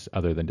is,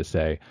 other than to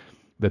say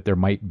that there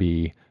might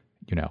be,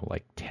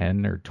 like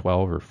 10 or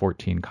 12 or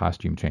 14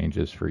 costume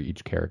changes for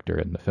each character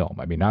in the film.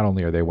 I mean, not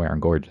only are they wearing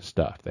gorgeous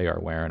stuff, they are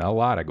wearing a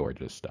lot of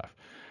gorgeous stuff.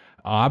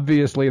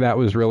 Obviously, that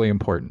was really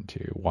important to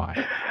you.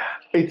 Why?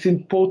 It's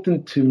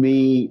important to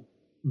me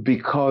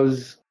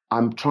because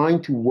I'm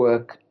trying to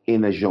work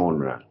in a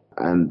genre,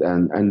 and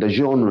the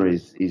genre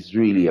is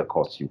really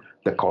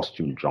the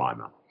costume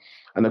drama.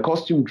 And the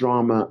costume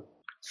drama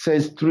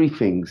says three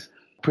things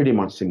pretty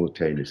much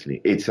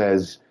simultaneously. It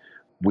says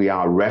we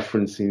are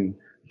referencing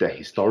the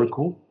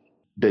historical,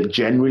 that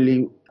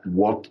generally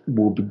what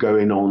will be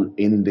going on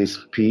in this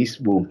piece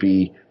will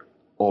be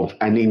of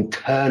an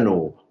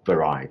internal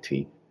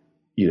variety.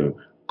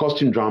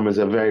 Costume dramas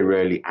are very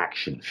rarely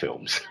action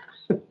films.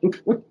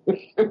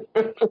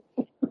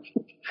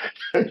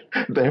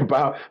 They're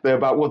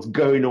about what's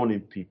going on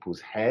in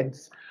people's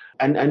heads.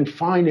 And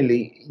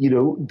finally,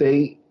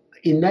 they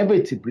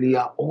inevitably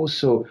are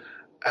also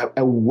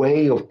a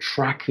way of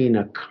tracking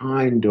a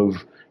kind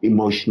of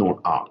emotional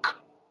arc.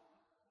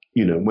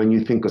 When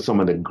you think of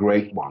some of the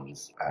great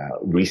ones,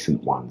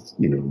 recent ones,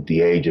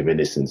 The Age of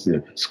Innocence,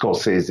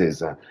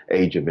 Scorsese's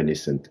Age of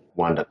Innocence,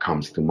 one that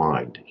comes to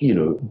mind.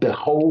 The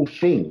whole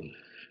thing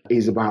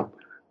is about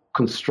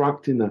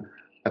constructing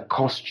a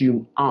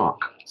costume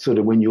arc so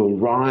that when you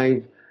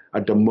arrive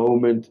at the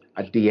moment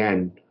at the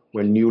end,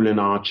 when Newland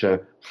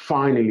Archer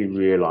finally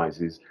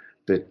realizes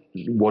that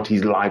what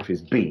his life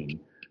has been,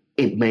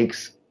 it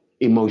makes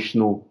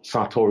emotional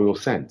sartorial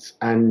sense.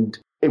 And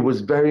it was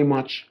very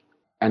much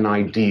an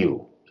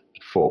ideal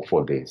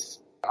for this.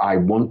 I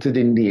wanted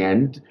in the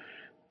end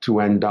to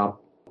end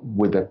up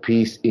with a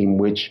piece in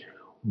which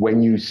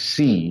when you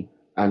see,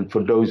 and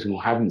for those who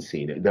haven't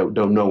seen it, they'll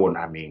know what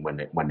I mean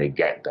when they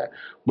get there.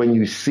 When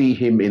you see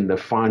him in the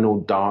final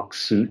dark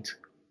suit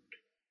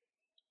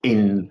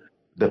in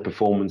the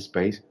performance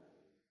space,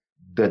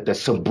 the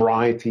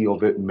sobriety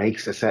of it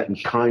makes a certain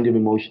kind of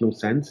emotional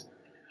sense.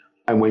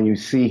 And when you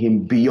see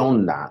him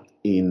beyond that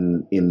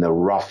in the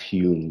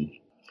rough-hewn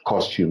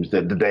costumes,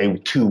 that they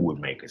too would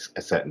make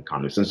a certain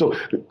kind of sense. So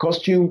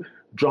costume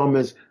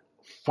dramas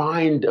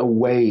find a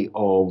way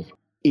of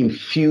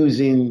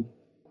infusing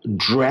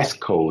dress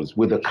codes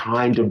with a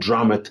kind of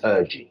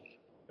dramaturgy,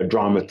 a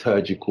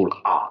dramaturgical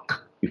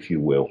arc, if you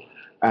will.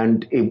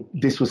 And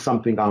this was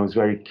something I was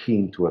very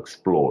keen to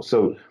explore.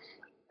 So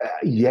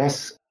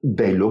yes,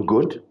 they look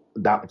good.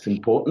 That's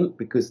important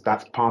because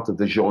that's part of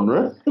the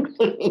genre.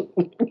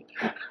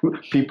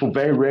 People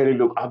very rarely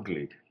look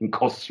ugly in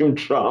costume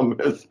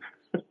dramas.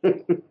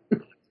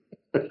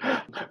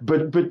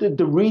 But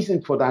the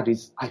reason for that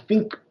is, I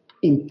think,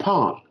 in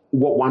part,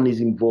 what one is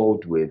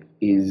involved with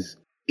is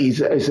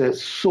a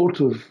sort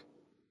of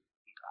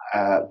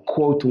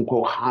quote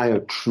unquote higher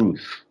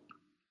truth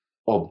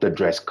of the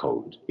dress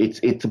code.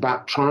 It's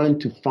about trying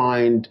to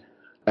find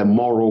a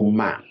moral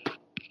map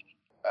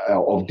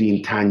of the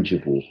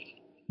intangible,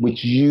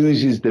 which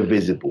uses the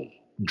visible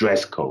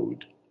dress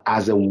code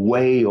as a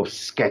way of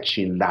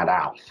sketching that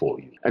out for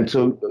you. And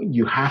so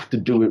you have to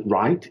do it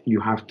right. You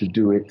have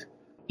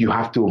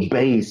to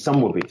obey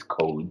some of its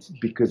codes,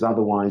 because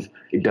otherwise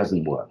it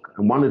doesn't work.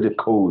 And one of the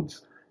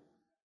codes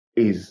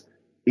is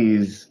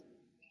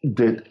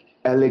that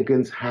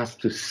elegance has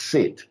to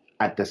sit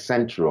at the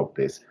center of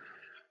this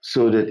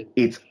so that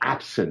its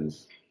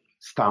absence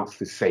starts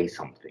to say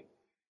something.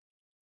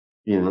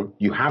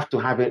 You have to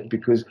have it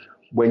because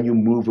when you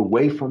move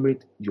away from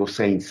it, you're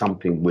saying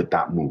something with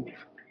that move,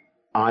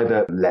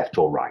 either left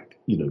or right.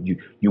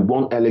 You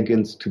want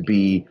elegance to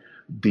be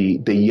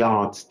the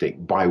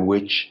yardstick by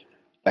which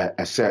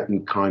a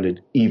certain kind of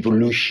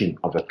evolution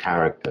of a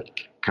character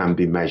can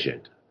be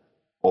measured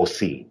or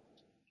seen.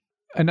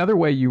 Another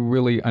way you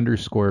really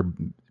underscore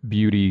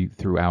beauty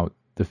throughout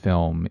the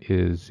film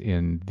is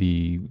in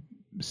the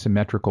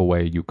symmetrical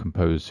way you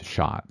compose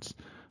shots.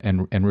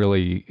 And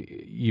really,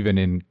 even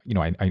in,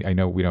 I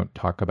know we don't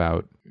talk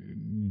about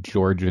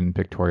Georgian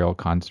pictorial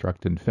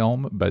construct in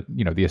film, but,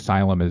 the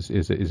asylum is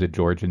a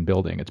Georgian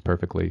building. It's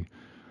perfectly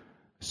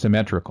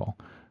symmetrical.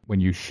 When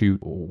you shoot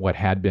what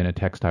had been a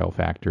textile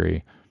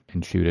factory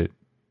and shoot it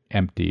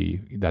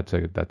empty, that's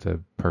a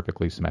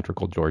perfectly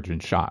symmetrical Georgian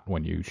shot.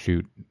 When you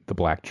shoot the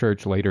Black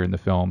Church later in the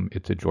film,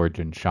 it's a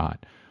Georgian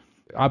shot.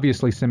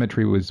 Obviously,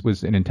 symmetry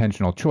was an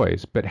intentional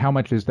choice, but how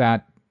much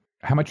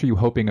are you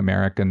hoping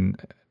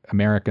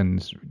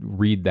Americans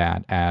read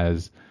that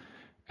as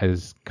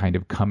kind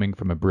of coming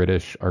from a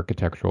British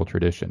architectural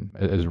tradition,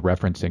 as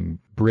referencing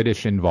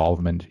British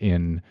involvement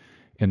in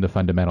the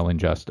fundamental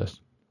injustice?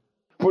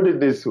 Put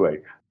it this way,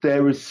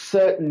 there is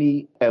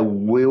certainly a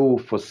will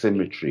for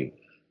symmetry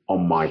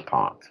on my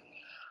part.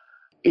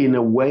 In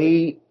a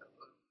way,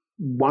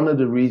 one of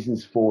the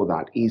reasons for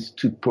that is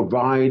to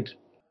provide,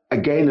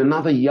 again,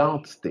 another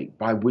yardstick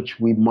by which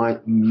we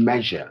might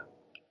measure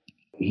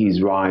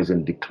his rise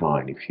and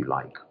decline, if you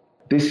like.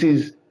 This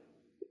is,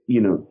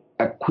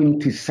 a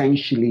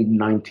quintessentially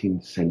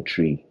 19th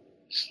century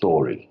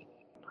story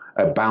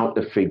about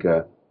a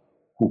figure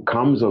who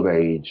comes of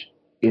age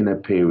in a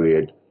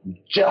period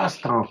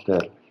just after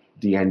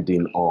the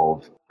ending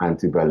of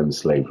antebellum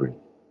slavery.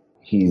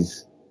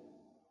 His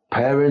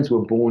parents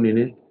were born in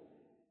it,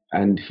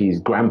 and his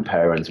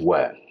grandparents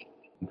were.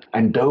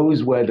 And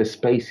those were the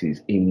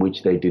spaces in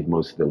which they did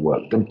most of their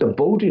work. The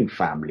Bowden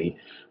family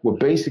were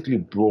basically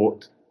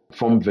brought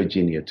from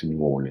Virginia to New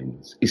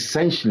Orleans,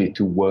 essentially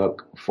to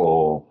work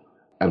for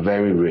a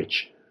very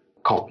rich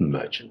cotton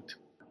merchant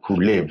who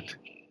lived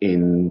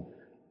in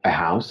a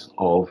house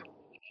of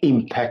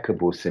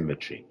impeccable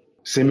symmetry.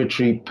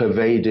 Symmetry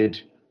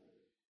pervaded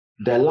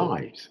their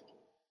lives.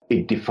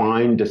 It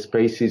defined the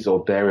spaces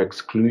of their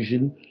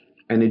exclusion,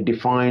 and it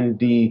defined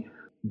the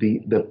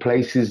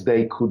places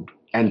they could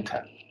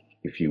enter,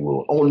 if you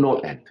will, or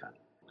not enter.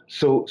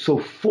 So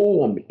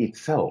form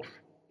itself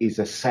is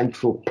a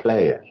central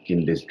player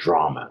in this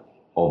drama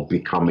of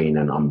becoming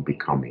and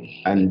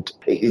unbecoming. And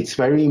it's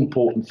very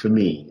important for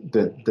me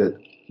that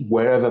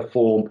wherever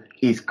form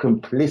is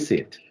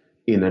complicit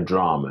in a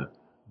drama,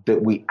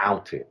 that we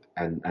out it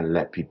and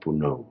let people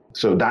know.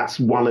 So that's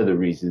one of the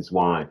reasons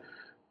why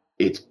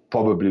it's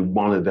probably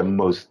one of the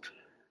most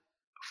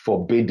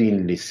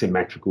forbiddingly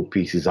symmetrical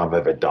pieces I've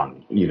ever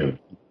done. You know,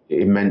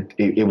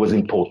 it was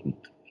important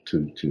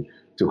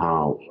to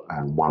how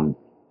one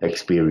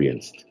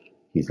experienced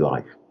his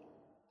life.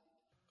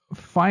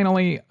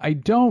 Finally, I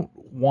don't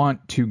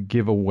want to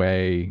give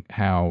away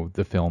how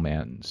the film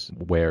ends,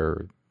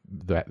 where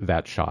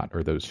that shot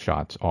or those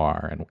shots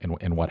are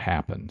and what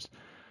happens.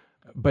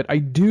 But I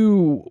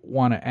do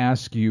want to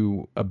ask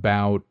you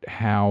about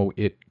how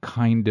it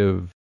kind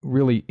of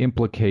really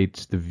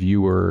implicates the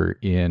viewer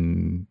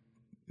in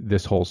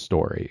this whole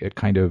story. It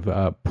kind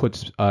of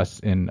puts us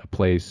in a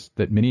place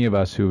that many of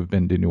us who have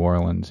been to New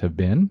Orleans have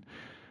been,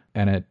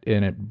 and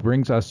it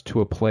brings us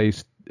to a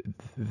place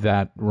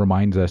that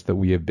reminds us that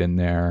we have been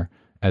there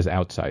as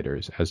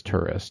outsiders, as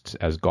tourists,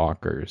 as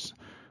gawkers.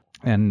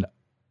 And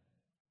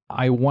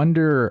I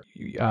wonder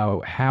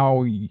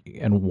how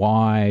and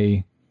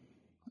why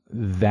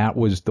that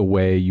was the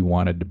way you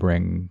wanted to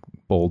bring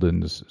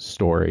Bolden's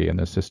story and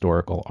this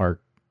historical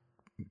arc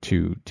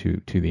to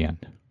the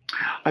end.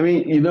 I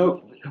mean, you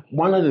know,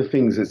 one of the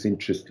things that's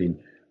interesting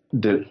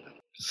that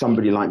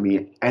somebody like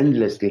me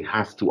endlessly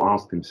has to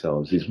ask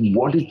themselves is,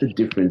 what is the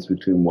difference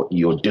between what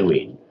you're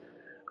doing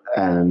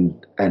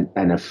and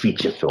a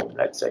feature film,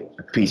 let's say,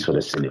 a piece for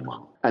the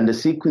cinema? And the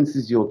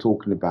sequences you're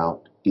talking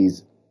about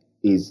is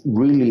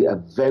really a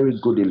very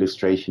good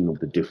illustration of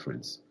the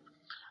difference.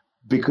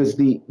 Because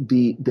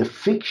the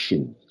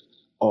fiction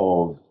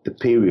of the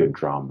period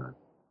drama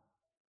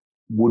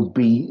would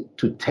be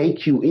to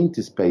take you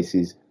into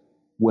spaces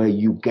where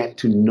you get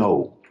to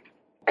know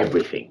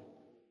everything.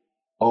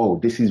 Oh,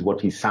 this is what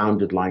he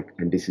sounded like,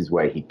 and this is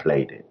where he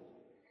played it.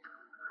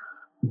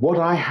 What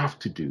I have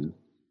to do,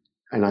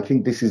 and I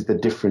think this is the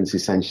difference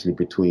essentially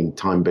between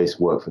time-based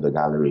work for the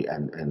gallery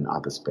and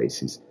other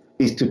spaces,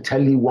 is to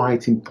tell you why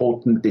it's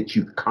important that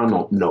you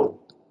cannot know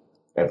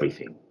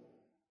everything.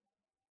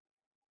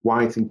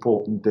 Why it's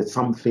important that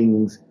some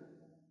things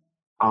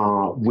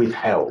are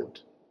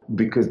withheld,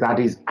 because that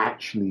is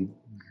actually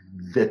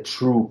the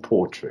true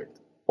portrait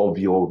of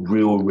your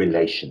real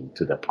relation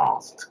to the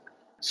past.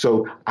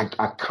 So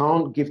I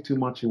can't give too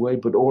much away,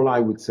 but all I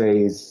would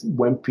say is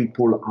when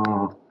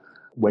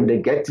they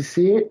get to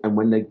see it and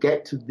when they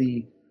get to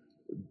the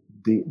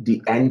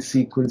end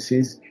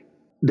sequences,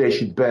 they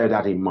should bear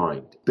that in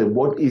mind, that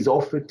what is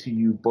offered to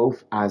you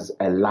both as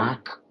a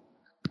lack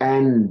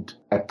and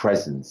a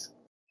presence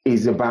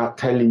is about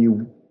telling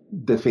you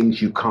the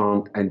things you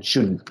can't and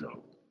shouldn't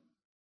know.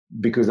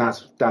 Because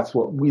that's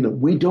what we know.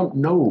 We don't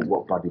know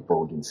what Buddy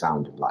Bolden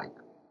sounded like.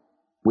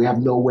 We have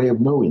no way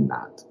of knowing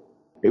that.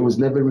 It was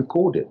never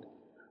recorded.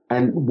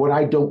 And what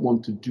I don't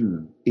want to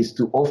do is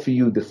to offer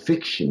you the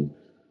fiction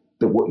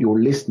that what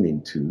you're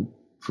listening to,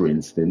 for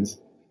instance,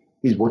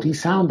 is what he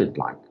sounded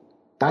like.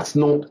 That's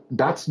not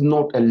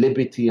a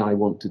liberty I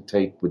want to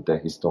take with the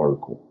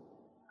historical.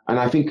 And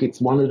I think it's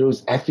one of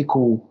those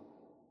ethical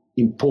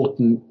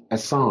important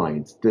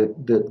asides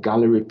that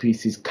gallery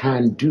pieces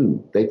can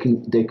do. They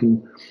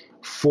can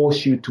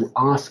force you to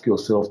ask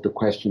yourself the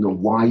question of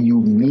why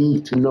you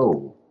need to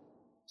know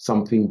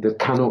something that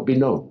cannot be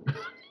known.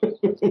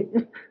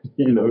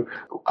 You know,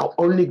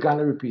 only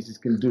gallery pieces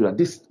can do that.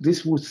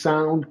 This will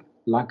sound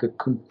like a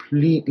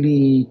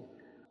completely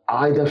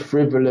either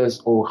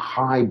frivolous or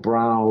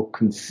highbrow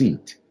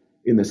conceit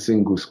in a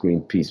single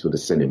screen piece for the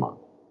cinema.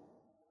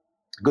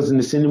 Because in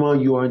the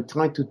cinema, you are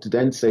entitled to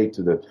then say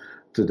to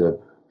the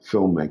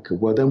filmmaker,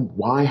 well, then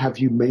why have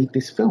you made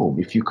this film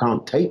if you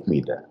can't take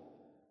me there?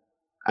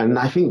 And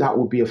I think that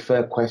would be a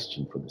fair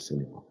question for the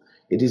cinema.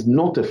 It is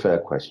not a fair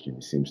question,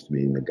 it seems to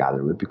me, in the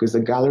gallery, because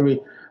the gallery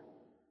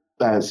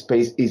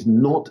space is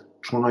not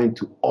trying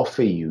to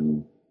offer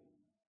you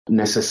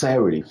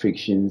necessarily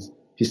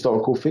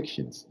historical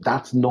fictions.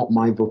 That's not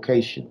my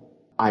vocation.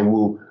 I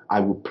will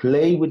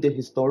play with the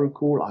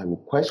historical, I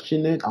will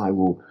question it, I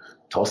will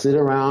toss it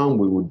around,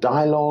 we will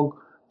dialogue,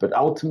 but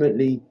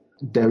ultimately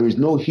there is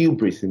no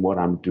hubris in what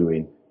I'm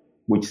doing,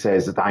 which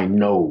says that I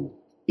know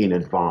in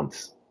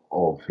advance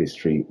of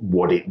history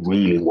what it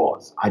really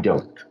was. I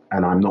don't,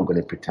 and I'm not going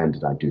to pretend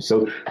that I do.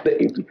 So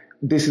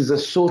this is a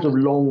sort of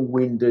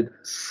long-winded,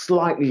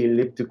 slightly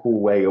elliptical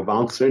way of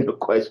answering a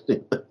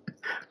question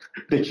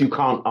that you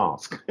can't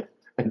ask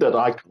and that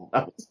I can't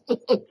ask.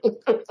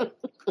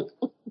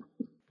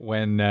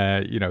 When,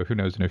 who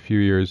knows, in a few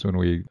years when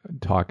we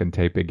talk and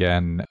tape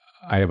again,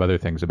 I have other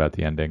things about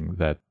the ending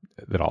that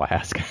I'll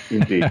ask.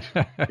 Indeed.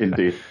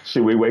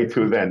 Should we wait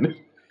till then?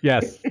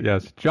 Yes.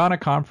 John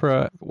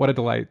Akomfrah, what a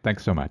delight.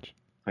 Thanks so much.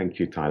 Thank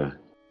you, Tyler.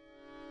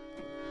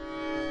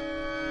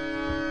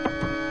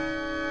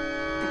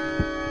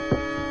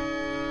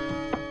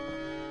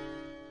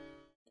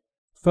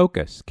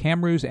 Focus,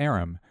 Camrose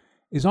Aram,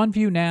 is on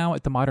view now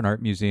at the Modern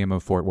Art Museum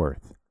of Fort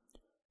Worth.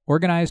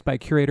 Organized by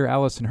curator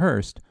Allison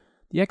Hurst,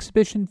 the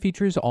exhibition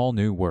features all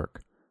new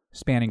work.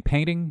 Spanning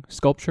painting,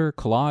 sculpture,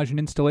 collage, and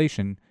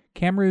installation,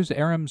 Camrose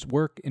Aram's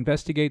work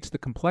investigates the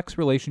complex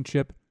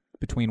relationship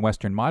between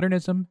Western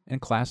modernism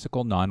and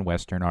classical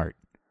non-Western art.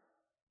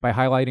 By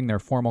highlighting their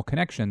formal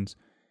connections,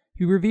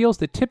 he reveals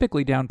the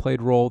typically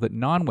downplayed role that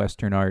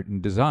non-Western art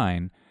and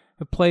design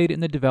have played in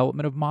the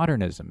development of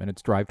modernism and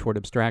its drive toward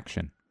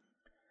abstraction.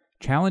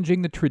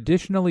 Challenging the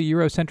traditionally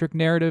Eurocentric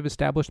narrative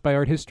established by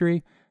art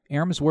history,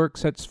 Aram's work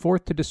sets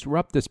forth to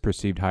disrupt this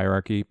perceived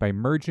hierarchy by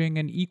merging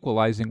and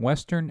equalizing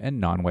Western and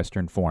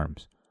non-Western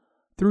forms.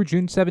 Through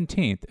June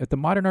 17th at the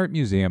Modern Art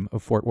Museum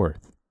of Fort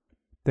Worth.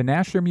 The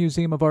Nasher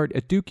Museum of Art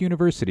at Duke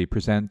University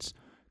presents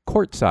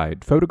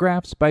Courtside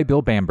Photographs by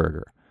Bill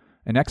Bamberger,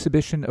 an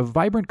exhibition of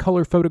vibrant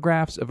color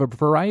photographs of a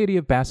variety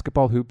of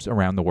basketball hoops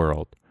around the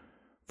world.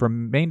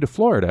 From Maine to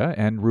Florida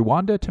and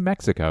Rwanda to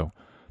Mexico,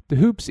 the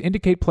hoops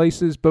indicate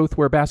places both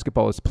where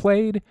basketball is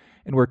played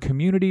and where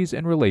communities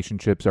and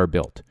relationships are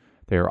built.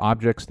 They are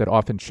objects that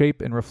often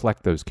shape and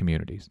reflect those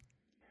communities.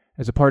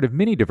 As a part of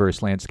many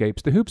diverse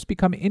landscapes, the hoops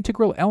become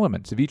integral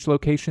elements of each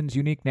location's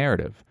unique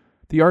narrative.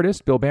 The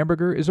artist, Bill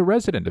Bamberger, is a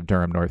resident of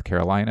Durham, North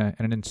Carolina,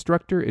 and an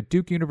instructor at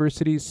Duke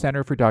University's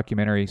Center for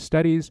Documentary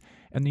Studies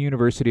and the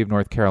University of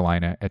North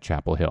Carolina at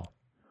Chapel Hill.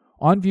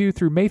 On view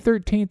through May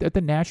 13th at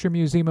the Nasher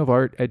Museum of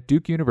Art at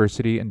Duke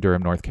University in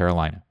Durham, North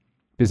Carolina.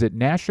 Visit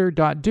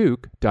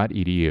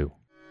nasher.duke.edu.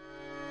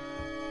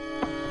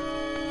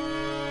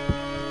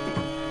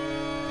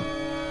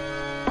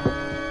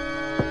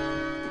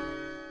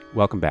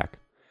 Welcome back.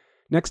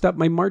 Next up,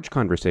 my March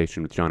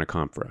conversation with John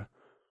Akomfrah,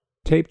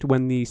 taped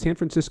when the San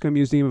Francisco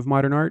Museum of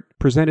Modern Art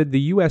presented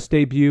the U.S.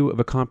 debut of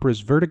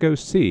Akomfrah's Vertigo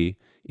C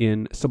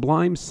in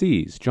Sublime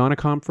Seas, John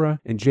Akomfrah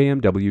and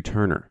J.M.W.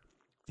 Turner.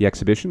 The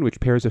exhibition, which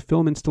pairs a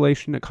film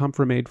installation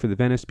Akomfrah made for the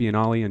Venice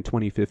Biennale in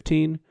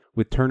 2015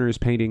 with Turner's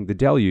painting The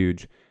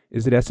Deluge,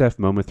 is at SF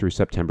MoMA through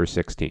September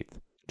 16th.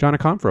 John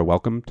Akomfrah,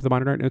 welcome to the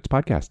Modern Art Notes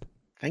podcast.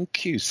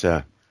 Thank you,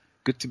 sir.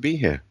 Good to be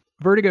here.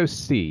 Vertigo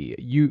C,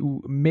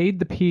 you made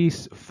the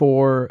piece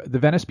for the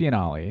Venice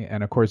Biennale,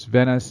 and of course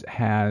Venice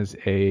has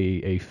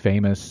a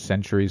famous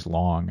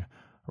centuries-long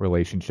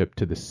relationship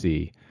to the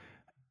sea.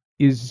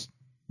 Was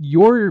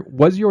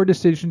your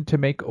decision to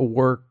make a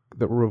work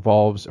that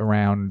revolves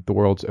around the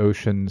world's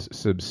oceans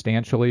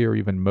substantially or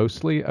even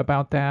mostly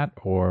about that,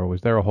 or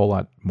was there a whole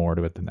lot more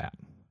to it than that?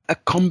 A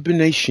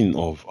combination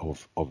of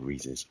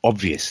reasons.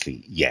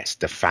 Obviously, yes,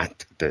 the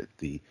fact that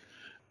the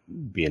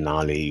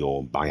Biennale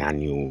or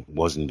biannual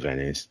was in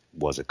Venice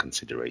was a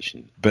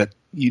consideration. But,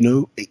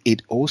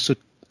 it also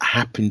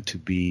happened to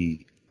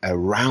be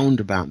around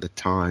about the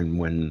time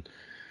when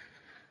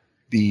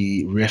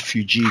the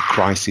refugee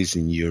crisis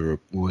in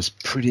Europe was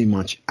pretty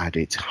much at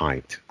its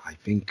height. I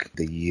think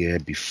the year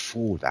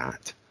before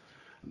that,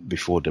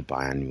 before the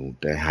biannual,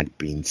 there had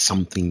been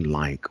something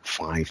like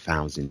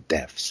 5,000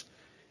 deaths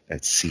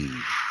at sea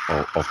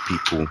of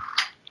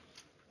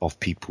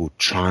people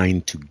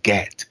trying to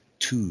get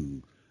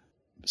to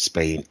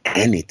Spain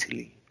and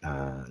Italy.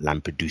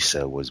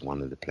 Lampedusa was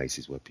one of the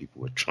places where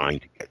people were trying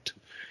to get to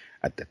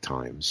at the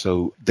time.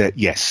 So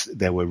yes,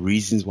 there were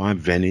reasons why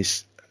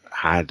Venice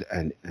had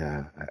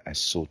a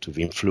sort of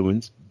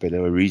influence, but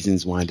there were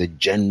reasons why the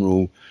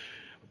general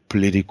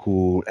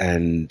political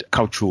and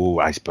cultural,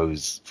 I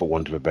suppose, for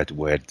want of a better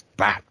word,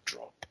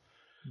 backdrop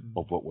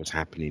of what was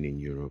happening in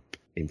Europe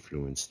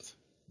influenced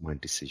my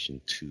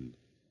decision too.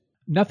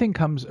 Nothing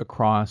comes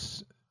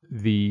across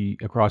the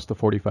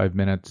 45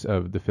 minutes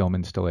of the film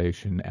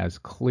installation as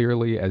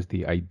clearly as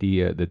the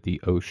idea that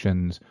the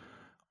oceans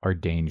are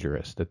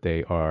dangerous, that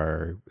they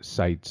are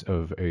sites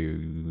of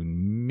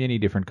many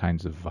different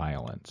kinds of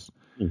violence.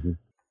 Mm-hmm.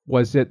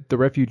 Was it the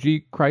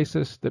refugee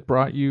crisis that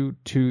brought you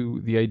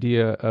to the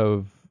idea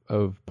of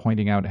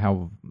pointing out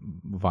how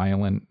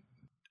violent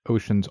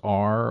oceans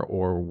are,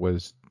 or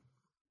was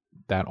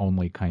that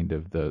only kind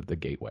of the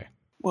gateway?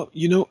 Well,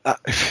 I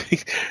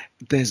think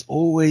there's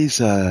always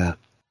an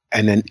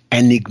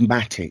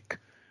enigmatic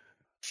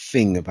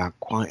thing about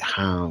quite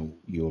how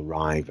you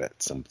arrive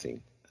at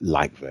something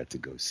like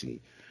Vertigo C.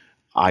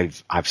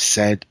 I've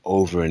said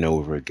over and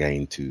over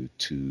again to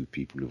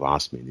people who've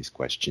asked me this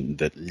question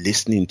that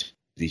listening to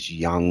this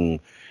young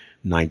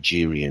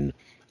Nigerian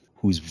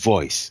whose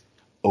voice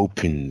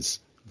opens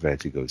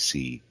Vertigo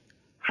C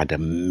had a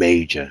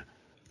major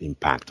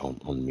impact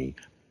on me,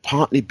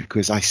 partly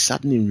because I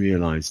suddenly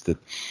realized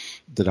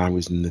that I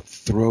was in the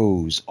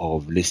throes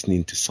of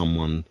listening to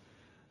someone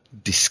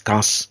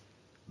discuss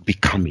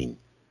becoming.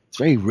 It's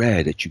very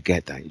rare that you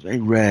get that. It's very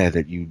rare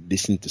that you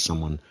listen to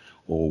someone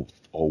or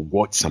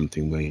watch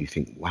something where you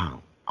think,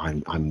 wow,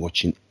 I'm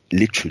watching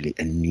literally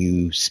a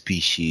new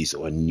species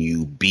or a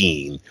new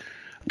being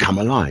come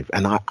alive.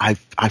 And I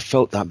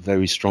felt that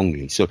very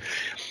strongly. So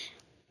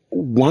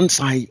once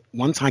I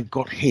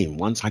got him,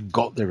 once I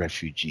got the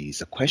refugees,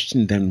 the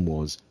question then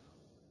was,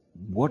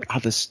 what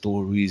other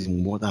stories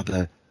and what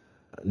other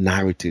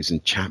narratives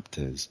and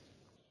chapters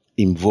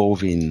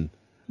involving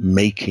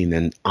making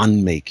and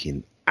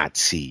unmaking at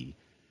sea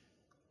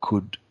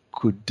could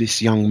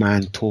this young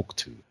man talk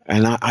to?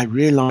 And I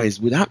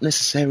realized, without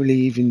necessarily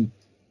even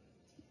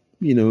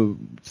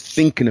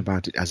thinking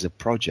about it as a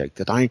project,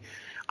 that I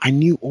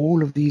knew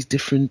all of these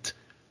different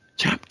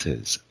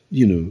chapters.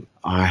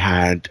 I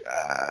had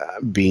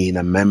been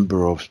a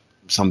member of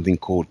something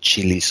called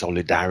Chile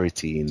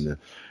Solidarity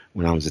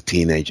when I was a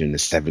teenager in the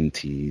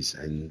 70s,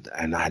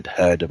 and I had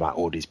heard about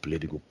all these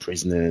political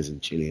prisoners in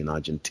Chile and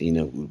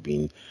Argentina who'd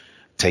been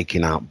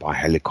taken out by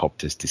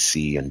helicopters to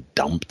sea and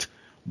dumped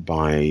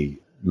by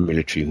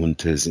military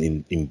juntas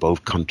in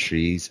both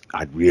countries.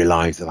 I'd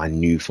realized that I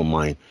knew from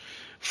my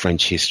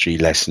French history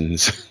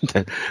lessons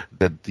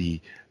that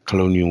the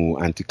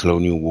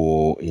anti-colonial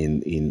war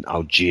in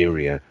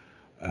Algeria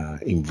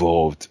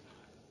involved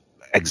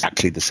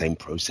exactly the same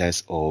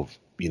process of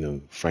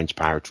French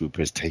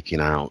paratroopers taking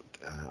out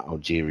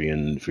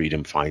Algerian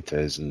freedom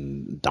fighters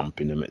and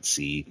dumping them at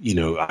sea.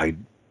 I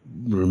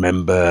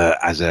remember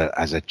as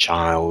a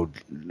child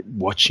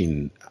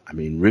watching,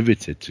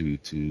 riveted to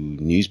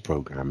news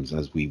programs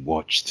as we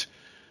watched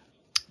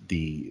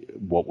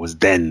what was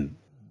then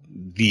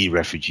the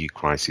refugee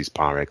crisis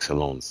par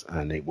excellence,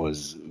 and it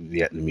was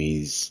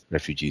Vietnamese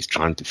refugees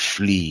trying to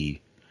flee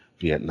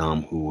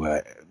Vietnam who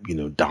were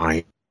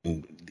dying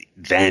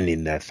then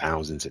in their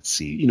thousands at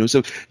sea.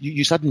 So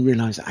you suddenly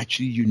realize that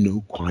actually you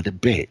know quite a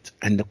bit,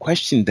 and the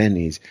question then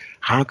is,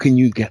 how can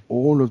you get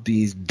all of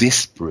these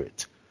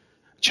disparate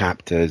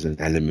chapters and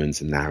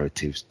elements and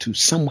narratives to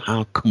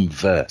somehow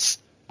converse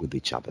with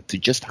each other, to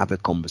just have a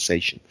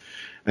conversation?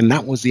 And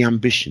that was the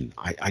ambition.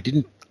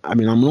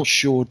 I'm not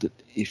sure that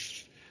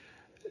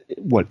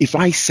if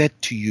I said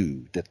to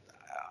you that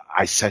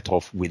I set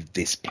off with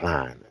this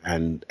plan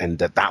and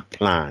that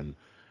plan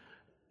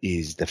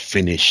is the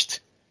finished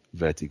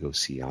Vertigo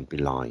Sea, I'd be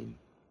lying.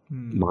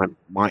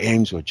 My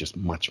aims were just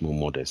much more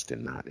modest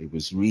than that. It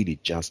was really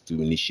just to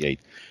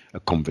initiate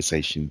a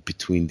conversation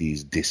between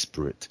these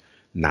disparate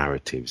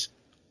narratives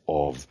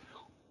of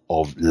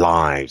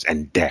lives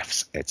and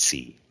deaths at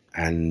sea.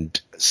 And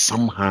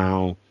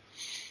somehow,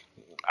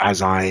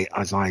 as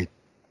I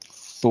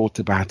thought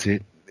about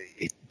it,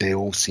 they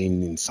all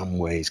seemed in some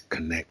ways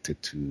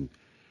connected to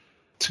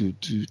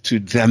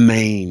the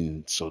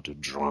main sort of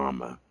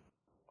drama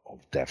of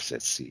deaths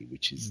at sea,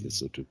 which is the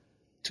sort of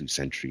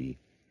 2-century,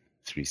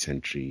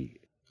 3-century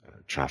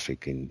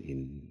traffic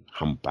in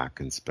humpback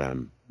and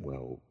sperm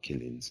whale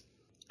killings.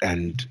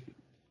 And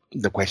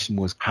the question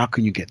was, how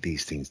can you get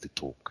these things to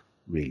talk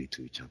really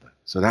to each other?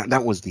 So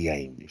that was the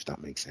aim, if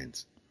that makes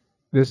sense.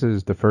 This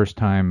is the first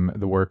time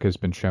the work has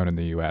been shown in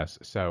the U.S.,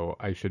 so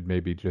I should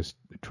maybe just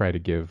try to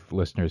give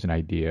listeners an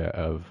idea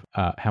of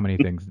how many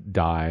things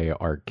die,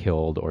 are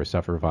killed, or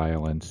suffer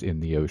violence in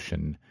the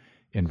ocean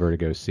in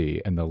Vertigo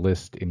Sea. And the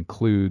list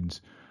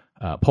includes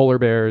polar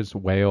bears,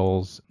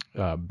 whales,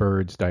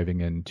 birds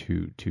diving in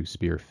to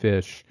spear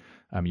fish.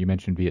 You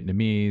mentioned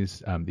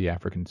Vietnamese. The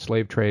African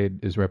slave trade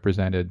is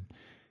represented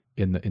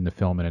in the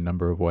film in a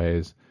number of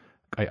ways.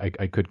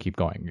 I could keep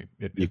going.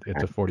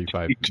 It's a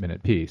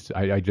 45-minute piece.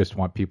 I just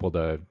want people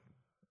to.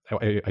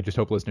 I just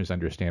hope listeners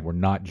understand we're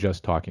not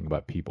just talking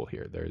about people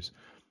here. There's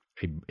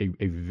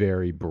a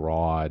very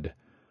broad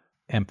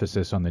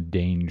emphasis on the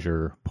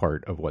danger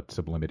part of what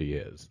sublimity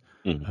is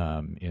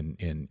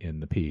in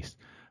the piece.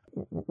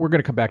 We're going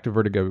to come back to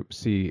Vertigo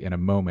Sea in a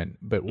moment,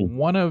 but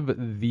one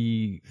of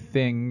the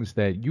things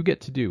that you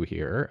get to do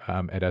here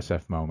at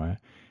SF MoMA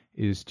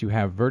is to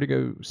have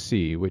Vertigo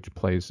Sea, which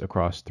plays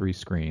across 3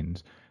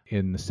 screens,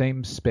 in the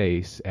same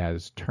space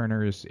as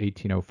Turner's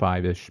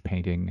 1805-ish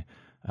painting,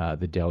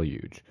 The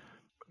Deluge.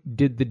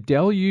 Did The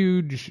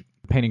Deluge,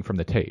 painting from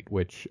the Tate,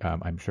 which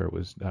I'm sure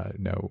was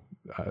no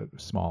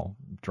small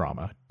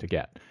drama to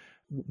get,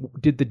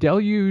 did The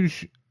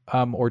Deluge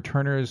or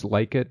Turner's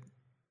like it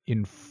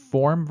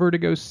inform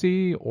Vertigo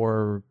Sea,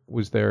 or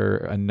was there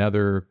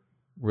another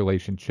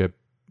relationship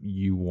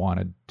you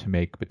wanted to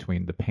make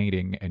between the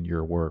painting and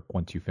your work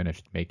once you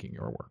finished making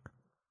your work?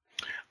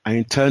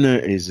 Turner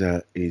is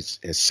a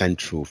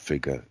central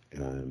figure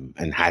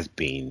and has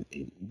been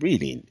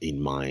really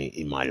in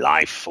my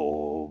life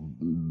for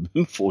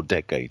 4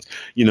 decades.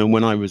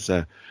 When I was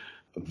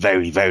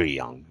very, very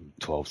young,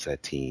 12,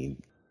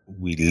 13,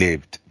 we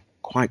lived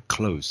quite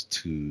close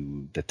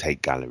to the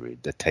Tate Gallery,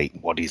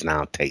 what is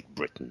now Tate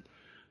Britain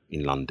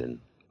in London.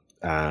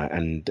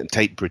 And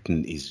Tate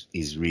Britain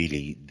is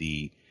really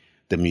the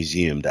the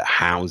museum that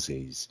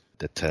houses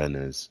the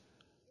Turners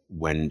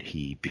when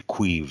he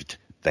bequeathed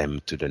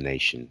them to the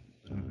nation,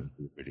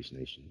 the British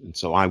nation. And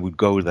so I would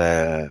go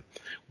there,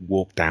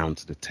 walk down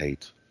to the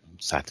Tate on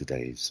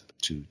Saturdays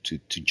to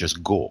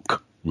just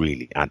gawk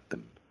really at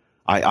them.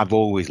 I've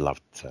always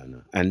loved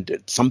Turner,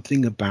 and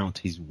something about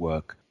his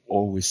work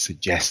always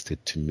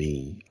suggested to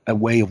me a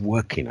way of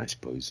working, I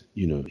suppose.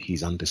 You know,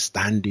 his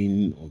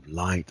understanding of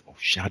light, of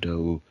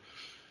shadow,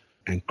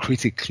 and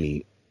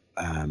critically,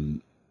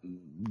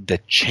 the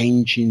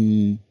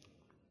changing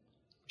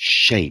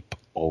shape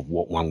of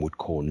what one would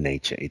call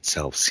nature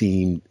itself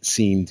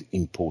seemed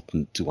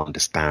important to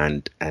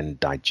understand and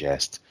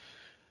digest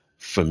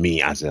for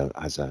me as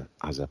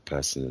a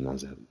person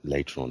and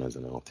later on as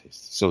an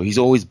artist. So he's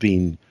always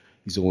been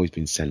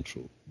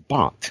central.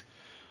 But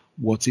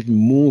what's even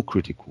more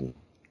critical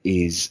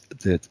is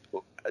that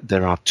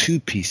there are two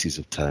pieces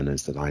of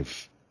Turner's that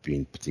I've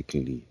been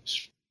particularly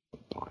struck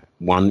by.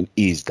 One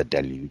is the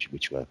Deluge,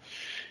 which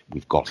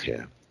we've got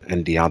here,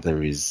 and the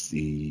other is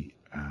the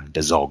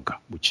Zog,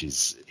 which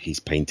is his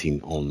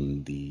painting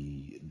on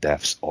the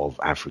deaths of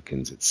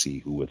Africans at sea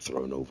who were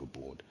thrown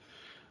overboard.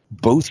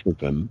 Both of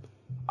them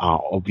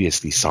are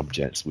obviously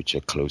subjects which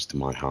are close to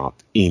my heart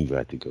in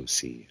Vertigo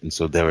Sea, and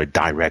so there are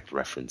direct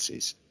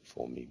references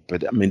for me.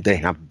 But I mean, they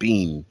have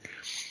been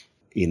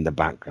in the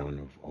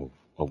background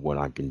of what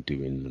I've been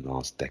doing in the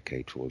last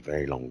decade for a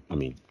very long. I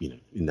mean, you know,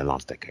 in the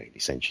last decade,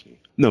 essentially.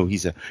 No,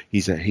 he's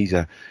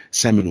a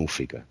seminal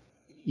figure.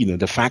 You know,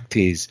 the fact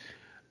is,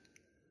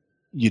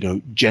 you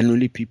know,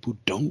 generally people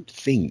don't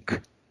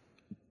think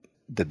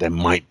that there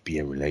might be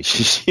a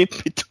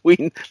relationship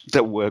between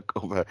the work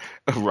of a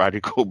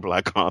radical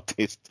black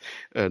artist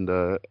and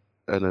an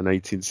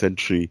 19th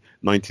century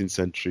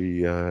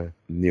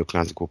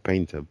neoclassical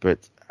painter.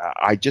 But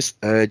I just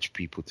urge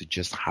people to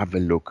just have a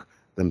look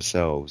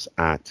themselves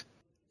at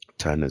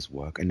Turner's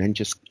work, and then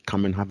just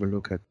come and have a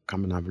look at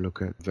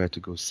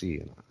Vertigo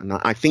Sea. And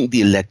I think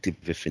the elective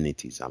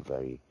affinities are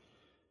very,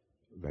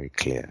 very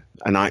clear.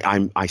 And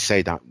I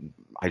say that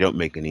I don't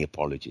make any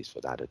apologies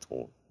for that at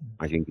all.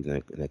 I think he's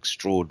an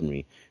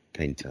extraordinary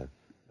painter,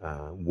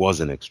 was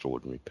an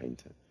extraordinary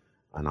painter,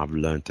 and I've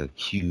learned a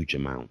huge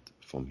amount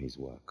from his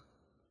work.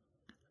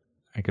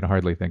 I can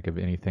hardly think of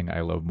anything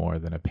I love more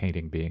than a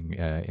painting being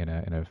in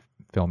a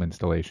film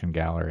installation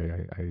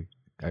gallery.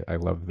 I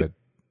love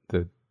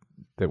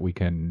that we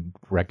can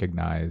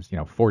recognize, you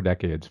know,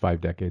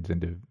 5 decades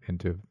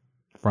into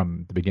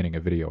from the beginning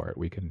of video art,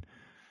 we can,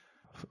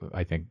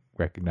 I think,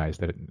 recognize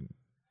that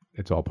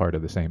it's all part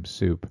of the same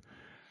soup.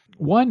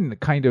 One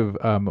kind of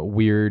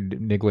weird,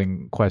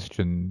 niggling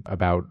question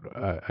about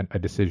a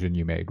decision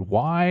you made.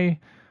 Why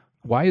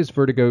is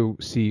Vertigo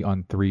Sea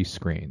on 3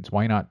 screens?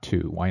 Why not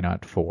 2? Why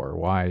not 4?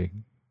 Why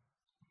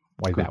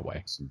that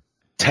way?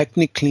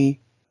 Technically,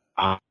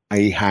 I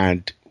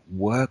had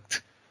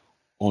worked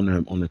on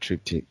a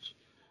triptych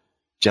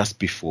just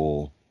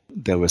before.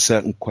 There were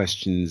certain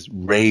questions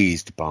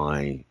raised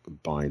by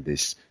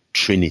this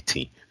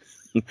trinity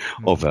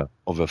of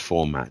a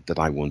format that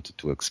I wanted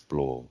to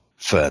explore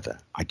further.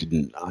 I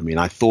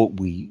thought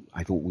we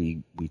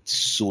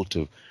sort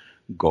of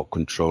got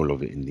control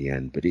of it in the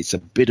end, but it's a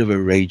bit of a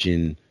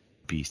raging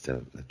beast,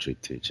 a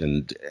triptych,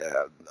 and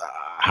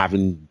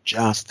having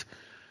just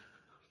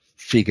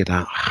figured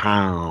out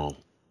how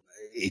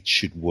it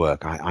should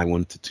work, I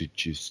wanted to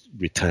just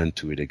return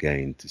to it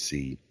again to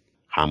see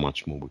how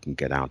much more we can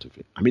get out of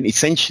it. I mean,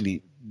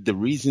 essentially, the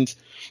reasons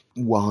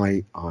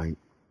why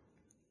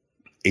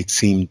it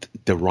seemed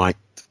the right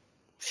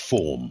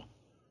form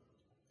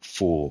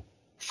for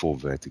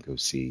Vertigo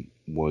Sea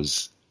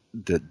was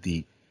that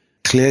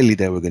clearly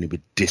there were going to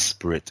be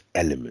disparate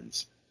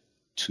elements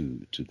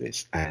to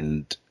this,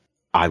 and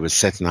I was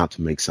setting out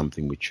to make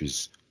something which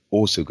was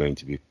also going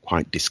to be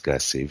quite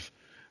discursive,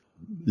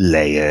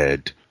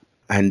 layered,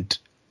 and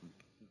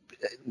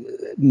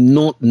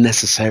not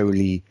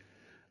necessarily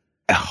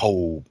a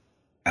whole,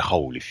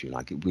 if you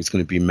like. It was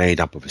going to be made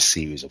up of a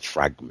series of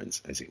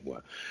fragments, as it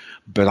were.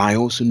 But I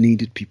also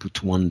needed people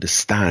to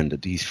understand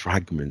that these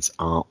fragments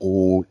are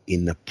all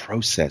in the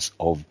process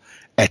of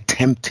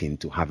attempting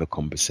to have a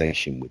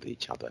conversation with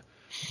each other.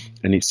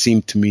 And it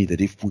seemed to me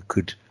that if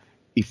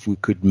we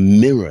could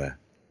mirror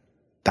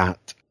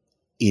that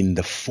in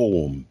the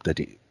form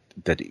that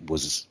it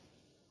was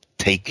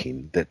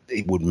taking, that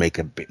it would make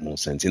a bit more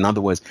sense. In other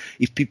words,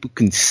 if people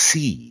can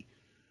see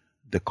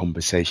the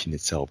conversation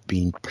itself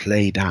being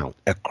played out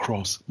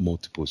across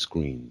multiple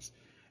screens,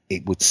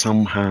 it would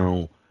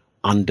somehow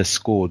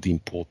underscore the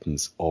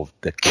importance of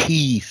the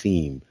key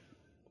theme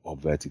of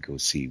Vertigo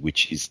Sea,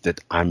 which is that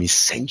I'm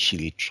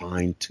essentially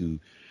trying to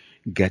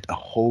get a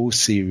whole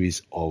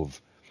series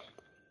of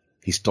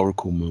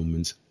historical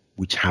moments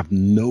which have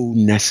no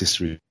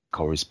necessary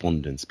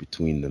correspondence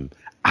between them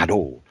at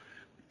all,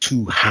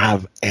 to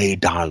have a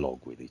dialogue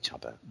with each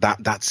other.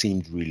 That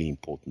seemed really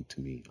important to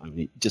me. I mean,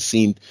 it just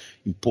seemed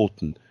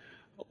important,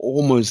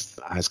 almost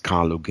as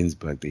Carlo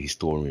Ginzburg, the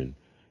historian,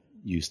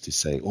 used to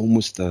say,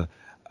 almost a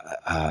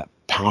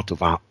part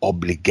of our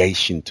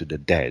obligation to the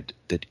dead,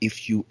 that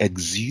if you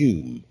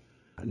exhume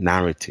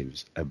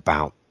narratives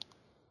about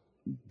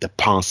the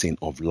passing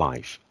of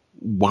life,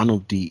 one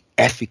of the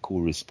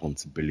ethical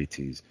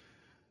responsibilities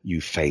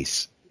you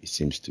face, it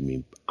seems to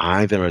me,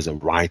 either as a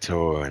writer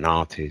or an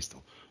artist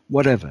or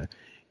whatever,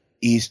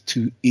 is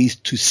to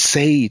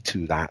say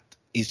to that,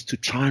 is to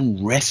try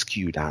and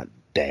rescue that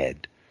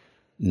dead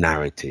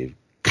narrative,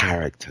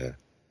 character,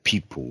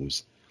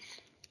 peoples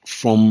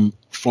from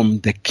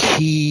the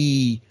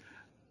key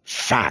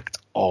fact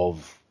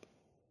of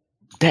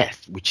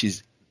death, which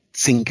is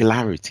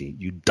singularity.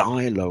 You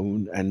die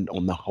alone, and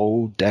on the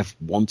whole, death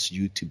wants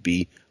you to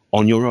be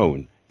on your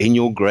own, in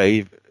your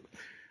grave,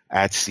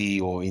 at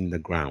sea, or in the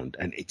ground.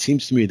 And it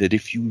seems to me that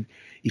if you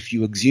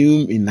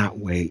exhume in that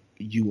way,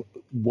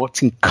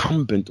 what's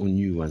incumbent on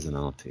you as an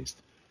artist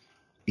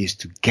is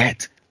to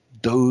get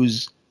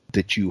those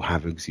that you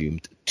have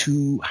exhumed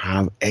to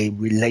have a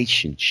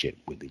relationship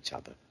with each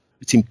other.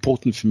 It's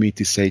important for me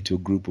to say to a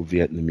group of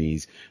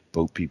Vietnamese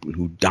boat people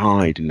who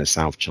died in the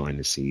South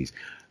China Seas,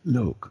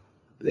 look,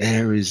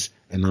 there is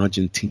an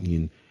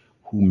Argentinian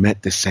who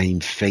met the same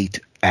fate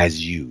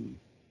as you.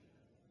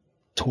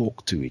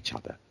 Talk to each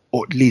other,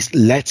 or at least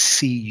let's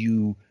see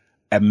you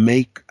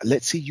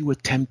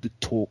attempt to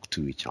talk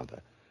to each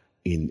other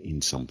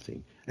in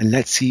something, and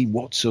let's see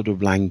what sort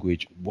of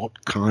language,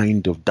 what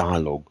kind of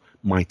dialogue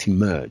might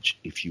emerge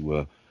if you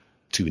were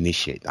to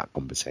initiate that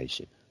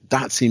conversation.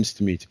 That seems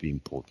to me to be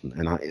important,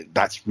 and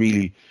that's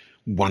really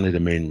one of the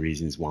main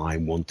reasons why I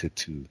wanted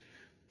to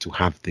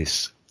have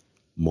this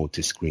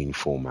multi-screen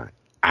format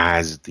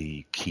as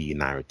the key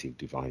narrative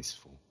device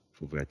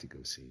for Vertigo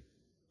C.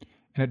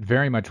 And it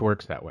very much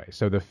works that way.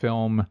 So the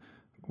film,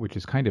 which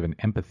is kind of an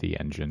empathy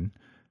engine,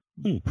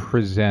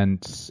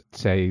 presents,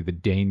 say, the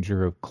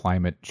danger of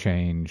climate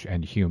change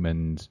and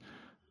humans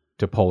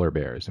to polar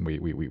bears. And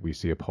we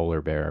see a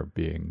polar bear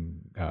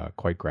being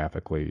quite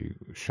graphically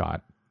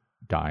shot,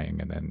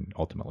 dying, and then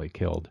ultimately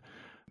killed.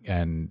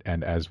 And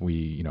as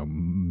we,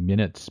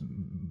 minutes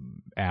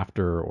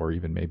after, or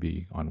even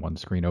maybe on one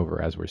screen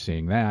over as we're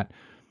seeing that,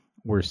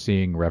 we're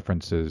seeing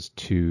references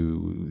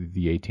to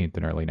the 18th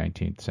and early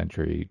 19th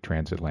century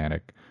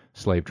transatlantic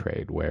slave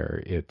trade,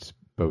 where it's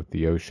both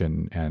the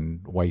ocean and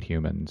white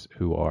humans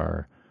who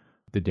are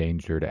the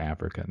danger to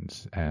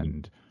Africans.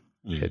 And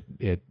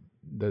the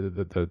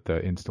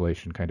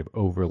installation kind of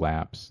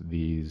overlaps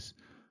these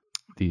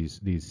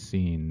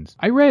scenes.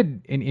 I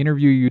read an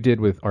interview you did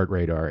with Art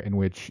Radar in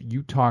which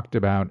you talked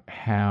about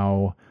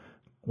how,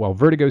 while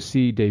Vertigo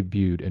C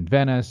debuted in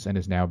Venice and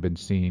has now been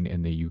seen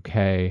in the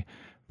UK,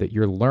 that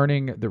you're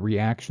learning the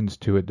reactions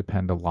to it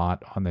depend a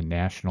lot on the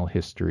national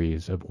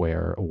histories of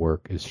where a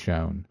work is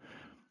shown.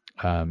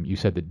 You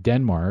said that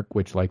Denmark,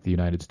 which like the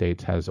United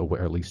States has,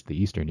 or at least the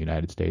Eastern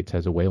United States,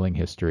 has a whaling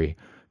history,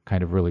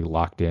 kind of really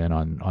locked in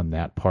on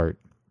that part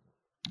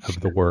of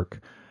the work.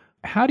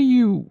 How do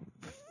you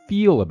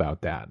feel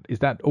about that? Is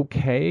that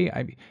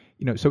okay?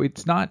 So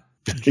it's not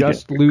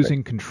just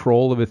losing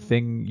control of a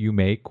thing you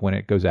make when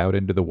it goes out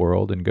into the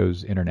world and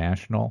goes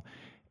international.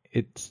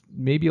 It's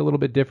maybe a little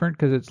bit different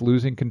because it's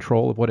losing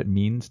control of what it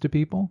means to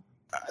people.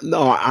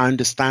 No, I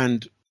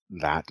understand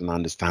that, and I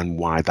understand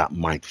why that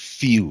might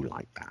feel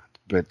like that,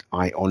 but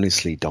I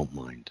honestly don't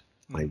mind.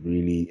 I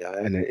really,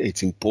 and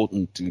it's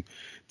important to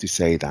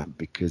say that,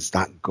 because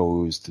that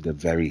goes to the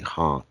very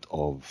heart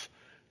of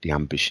the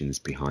ambitions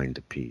behind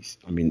the piece.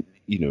 I mean,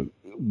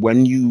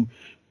 when you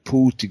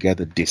pull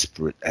together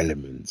disparate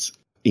elements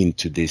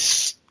into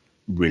this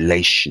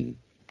relation,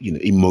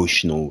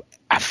 emotional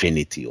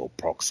affinity or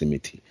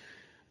proximity,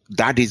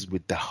 that is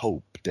with the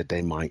hope that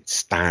they might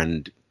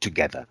stand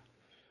together.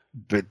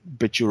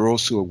 But you're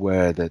also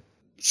aware that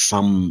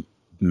some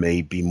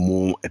may be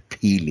more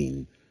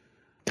appealing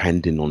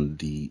depending on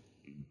the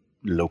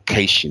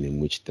location in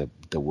which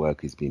the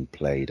work is being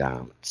played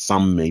out.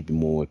 Some may be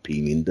more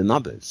appealing than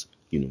others.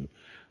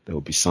 There will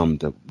be some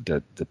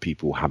that the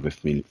people have a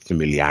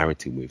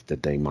familiarity with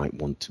that they might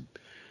want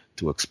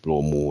to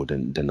explore more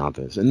than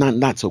others. And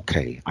that's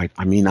okay.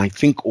 I mean, I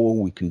think all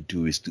we can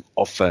do is to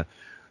offer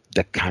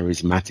the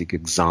charismatic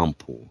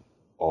example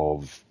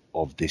of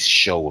this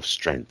show of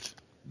strength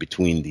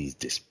between these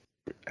disparate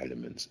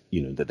elements,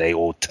 that they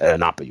all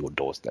turn up at your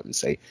doorstep and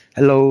say,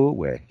 hello,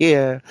 we're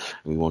here,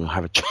 and we want to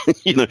have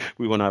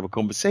we want to have a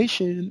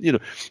conversation.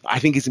 I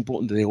think it's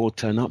important that they all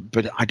turn up,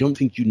 but I don't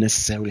think you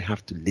necessarily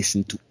have to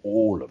listen to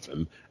all of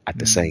them at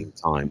the same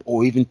time,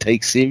 or even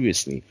take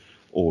seriously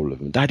all of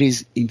them. That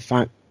is, in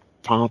fact,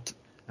 part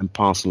and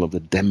parcel of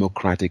the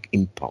democratic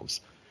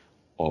impulse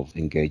of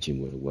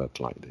engaging with a work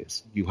like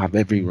this. You have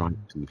every right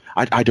to.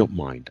 I don't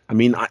mind. I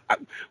mean,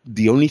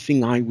 the only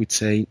thing I would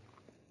say,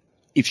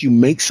 if you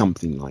make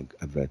something like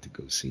a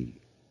Vertigo C,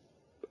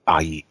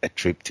 i.e. a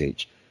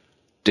triptych,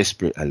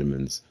 disparate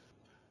elements,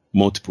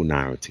 multiple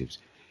narratives,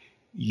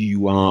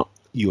 you're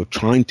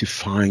trying to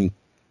find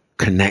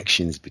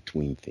connections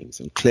between things.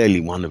 And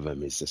clearly one of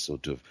them is the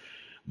sort of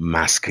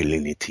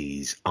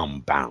masculinities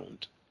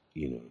unbound,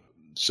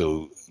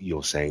 So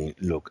you're saying,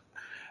 look,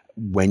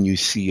 when you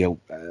see a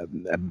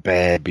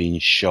bear being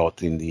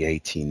shot in the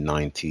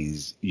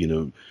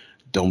 1890s,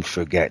 don't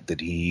forget that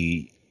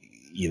he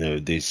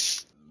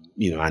this,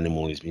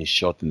 animal is being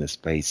shot in a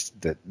space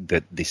that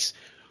this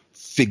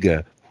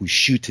figure who's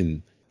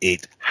shooting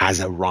it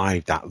has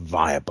arrived at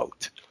via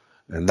boat.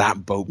 And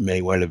that boat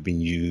may well have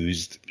been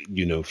used,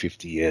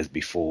 50 years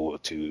before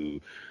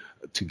to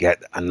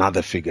get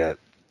another figure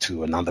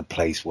to another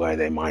place where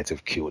they might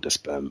have killed a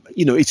sperm.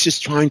 It's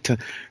just trying to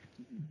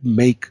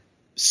make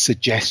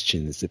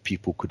suggestions that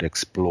people could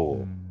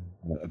explore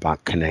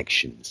about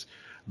connections.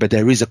 But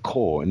there is a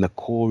core, and the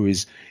core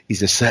is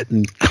a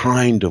certain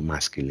kind of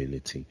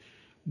masculinity,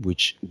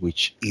 which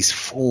is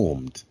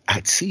formed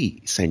at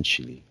sea,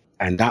 essentially.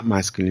 And that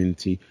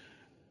masculinity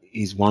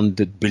is one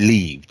that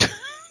believed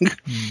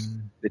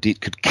that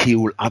it could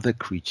kill other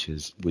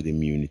creatures with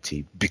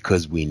immunity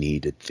because we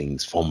needed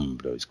things from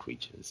those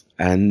creatures,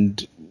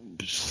 and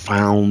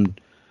found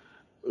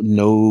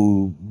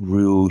no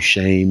real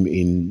shame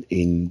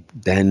in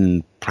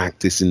then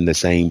practicing the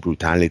same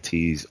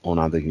brutalities on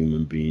other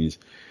human beings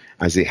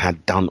as it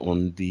had done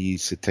on the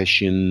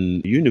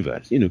cetacean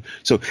universe.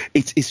 So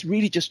it's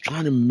really just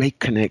trying to make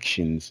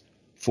connections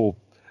for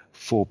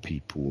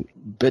people,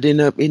 but in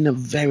a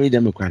very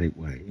democratic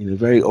way, in a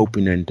very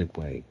open-ended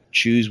way.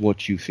 Choose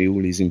what you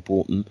feel is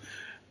important.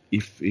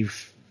 If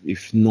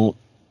not,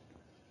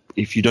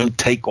 if you don't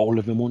take all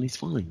of them on, it's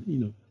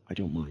fine. I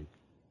don't mind.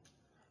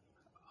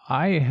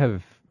 I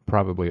have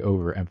probably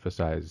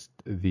overemphasized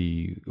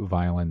the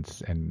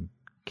violence and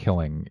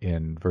killing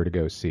in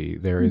Vertigo Sea.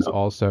 There is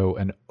also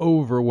an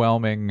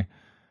overwhelming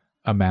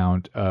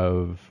amount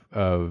of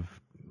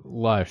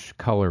lush,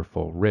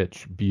 colorful,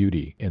 rich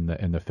beauty in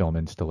the film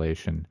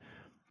installation.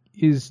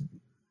 Is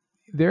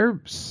there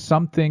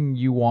something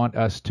you want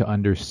us to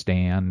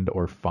understand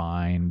or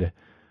find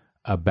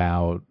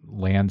about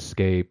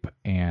landscape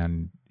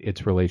and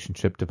its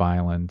relationship to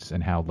violence,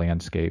 and how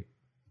landscape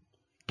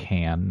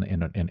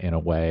can, in a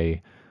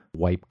way,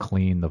 wipe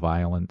clean the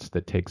violence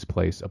that takes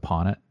place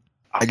upon it?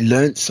 I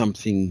learned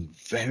something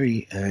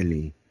very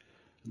early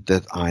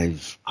that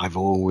I've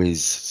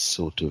always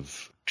sort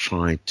of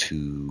tried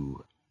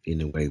to,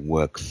 in a way,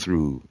 work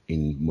through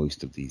in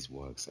most of these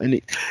works. And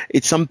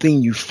it's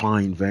something you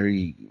find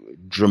very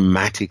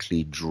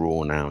dramatically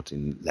drawn out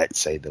in, let's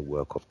say, the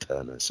work of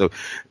Turner. So,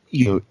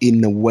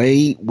 in a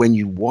way, when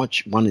you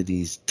watch one of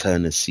these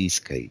Turner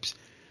seascapes,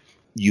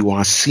 you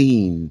are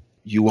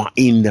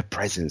in the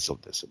presence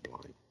of the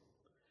sublime.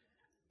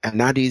 And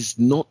that is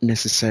not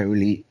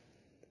necessarily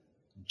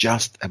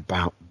just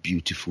about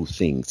beautiful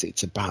things.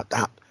 It's about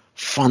that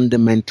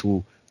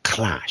fundamental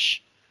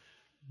clash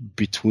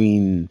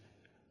between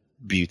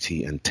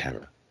beauty and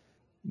terror,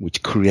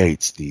 which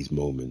creates these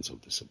moments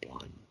of the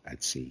sublime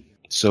at sea.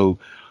 So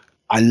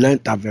I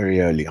learned that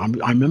very early. I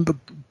remember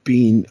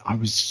I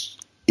was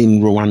in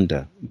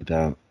Rwanda with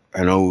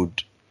an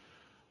old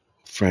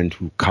friend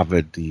who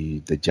covered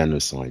the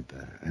genocide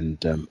there.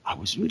 And I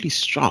was really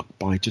struck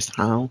by just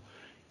how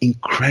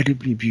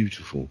incredibly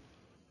beautiful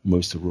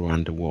most of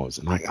Rwanda was.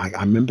 And I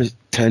remember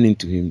turning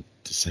to him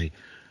to say,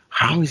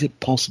 how is it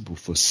possible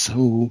for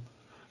so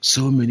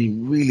many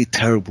really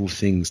terrible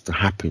things to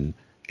happen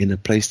in a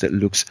place that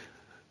looks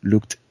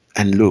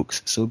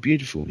so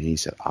beautiful? And he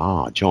said,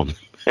 John,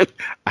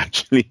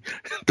 actually,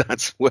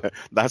 that's where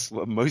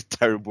most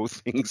terrible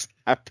things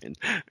happen,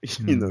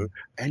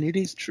 and it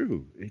is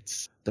true.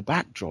 It's the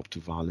backdrop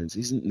to violence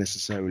isn't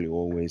necessarily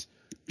always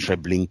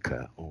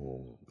Treblinka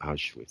or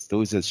Auschwitz.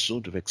 Those are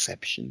sort of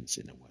exceptions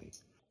in a way.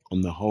 On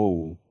the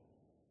whole,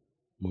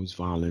 most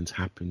violence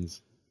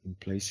happens in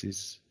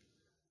places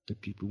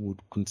that people would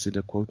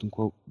consider, quote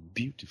unquote,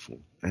 beautiful.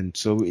 And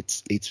so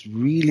it's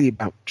really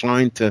about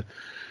trying to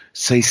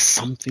say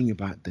something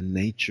about the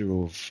nature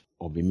of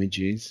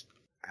images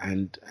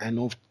and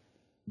of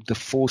the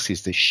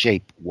forces that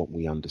shape what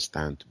we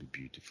understand to be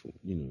beautiful.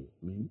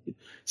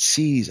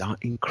 Seas are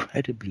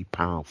incredibly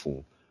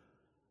powerful,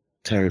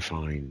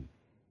 terrifying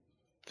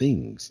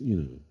things,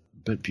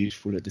 but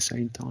beautiful at the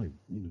same time.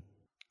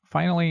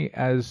 Finally,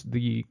 as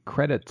the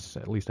credits,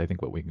 at least I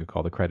think what we can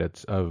call the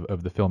credits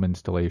of the film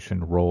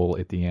installation, roll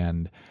at the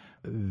end,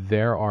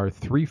 there are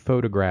 3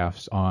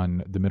 photographs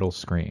on the middle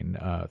screen.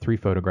 3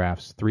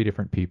 photographs, 3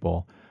 different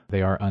people.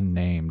 They are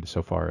unnamed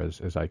so far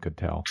as I could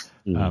tell.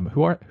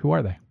 Who are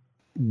they?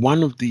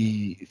 One of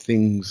the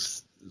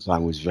things I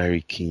was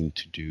very keen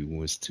to do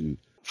was to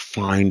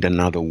find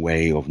another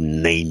way of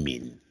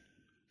naming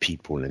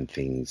people and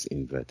things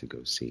in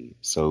Vertigo Sea.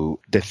 So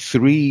the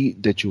 3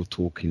 that you're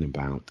talking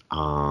about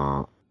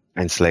are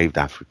enslaved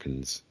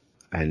Africans,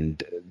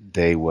 and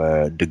they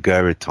were the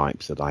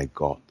daguerreotypes that I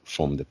got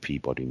from the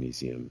Peabody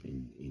Museum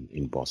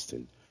in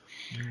Boston.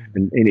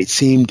 And it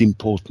seemed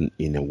important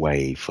in a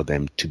way for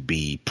them to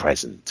be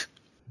present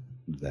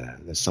there.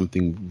 There's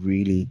something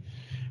really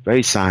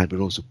very sad,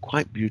 but also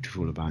quite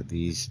beautiful about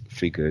these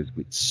figures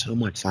with so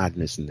much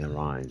sadness in their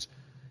eyes,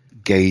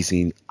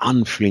 gazing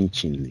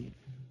unflinchingly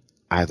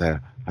at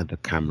the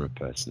camera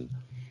person.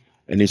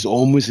 And it's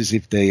almost as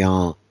if they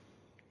are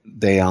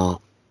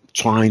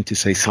trying to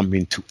say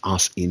something to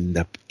us in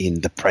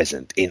the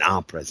present, in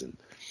our present.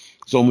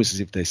 It's almost as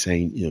if they're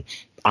saying,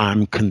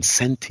 I'm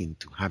consenting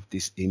to have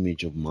this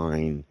image of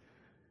mine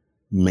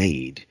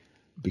made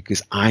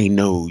because I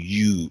know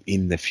you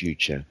in the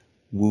future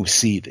will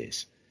see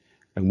this.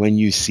 And when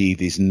you see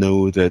this,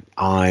 know that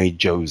I,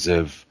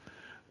 Joseph,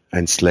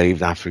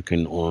 enslaved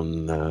African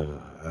on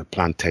a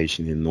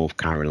plantation in North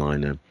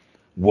Carolina,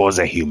 was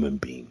a human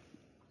being.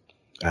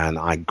 And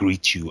I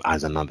greet you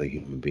as another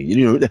human being.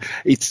 You know,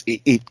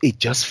 it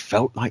just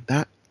felt like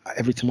that.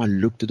 Every time I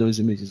looked at those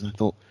images, I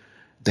thought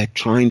they're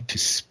trying to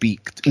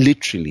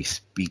literally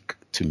speak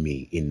to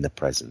me in the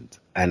present.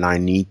 And I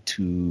need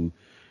to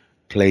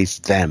place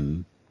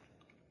them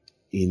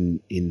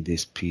in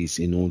this piece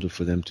in order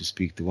for them to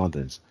speak to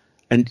others.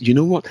 And you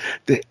know what?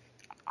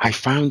 I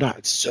found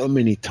out so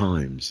many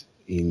times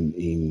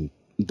in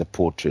the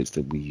portraits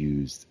that we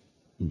used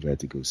in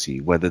Vertigo C,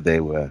 whether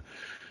they were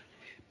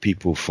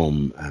people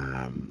from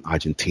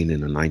Argentina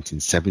in the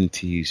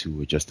 1970s who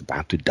were just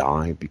about to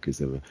die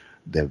because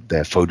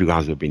their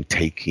photographs were being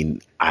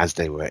taken as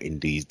they were in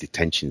these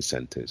detention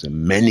centers.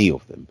 And many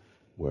of them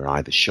were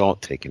either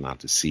shot, taken out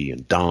to sea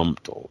and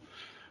dumped, or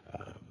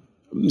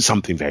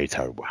something very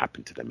terrible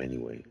happened to them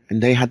anyway.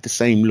 And they had the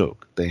same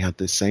look. They had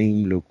the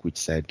same look which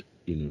said,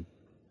 you know,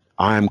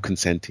 I am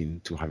consenting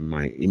to have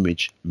my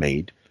image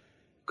made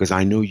because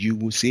I know you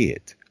will see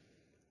it.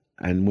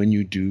 And when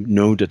you do,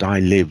 know that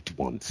I lived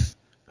once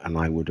and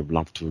I would have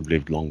loved to have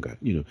lived longer.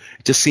 You know,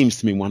 it just seems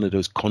to me one of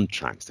those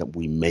contracts that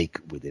we make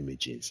with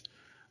images,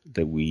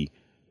 that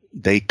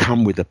they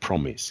come with a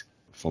promise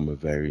from a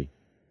very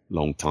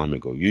long time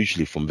ago,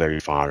 usually from very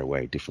far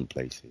away, different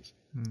places.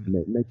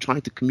 And they try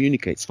to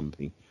communicate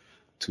something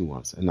to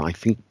us. And I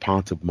think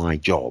part of my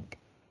job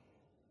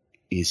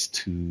is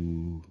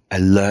to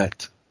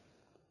alert,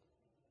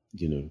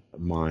 you know,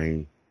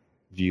 my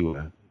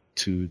viewer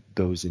to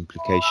those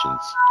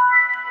implications.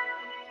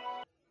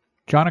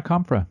 John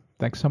Akomfrah,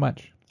 thanks so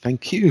much.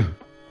 Thank you.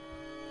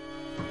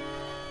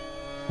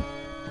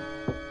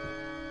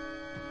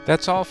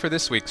 That's all for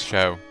this week's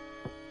show.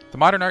 The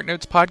Modern Art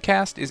Notes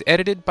podcast is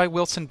edited by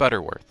Wilson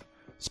Butterworth.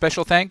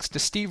 Special thanks to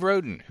Steve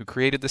Roden, who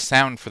created the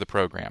sound for the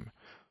program.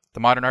 The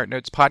Modern Art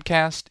Notes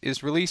podcast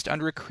is released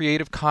under a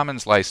Creative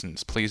Commons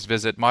license. Please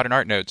visit Modern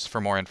Art Notes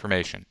for more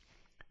information.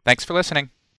 Thanks for listening.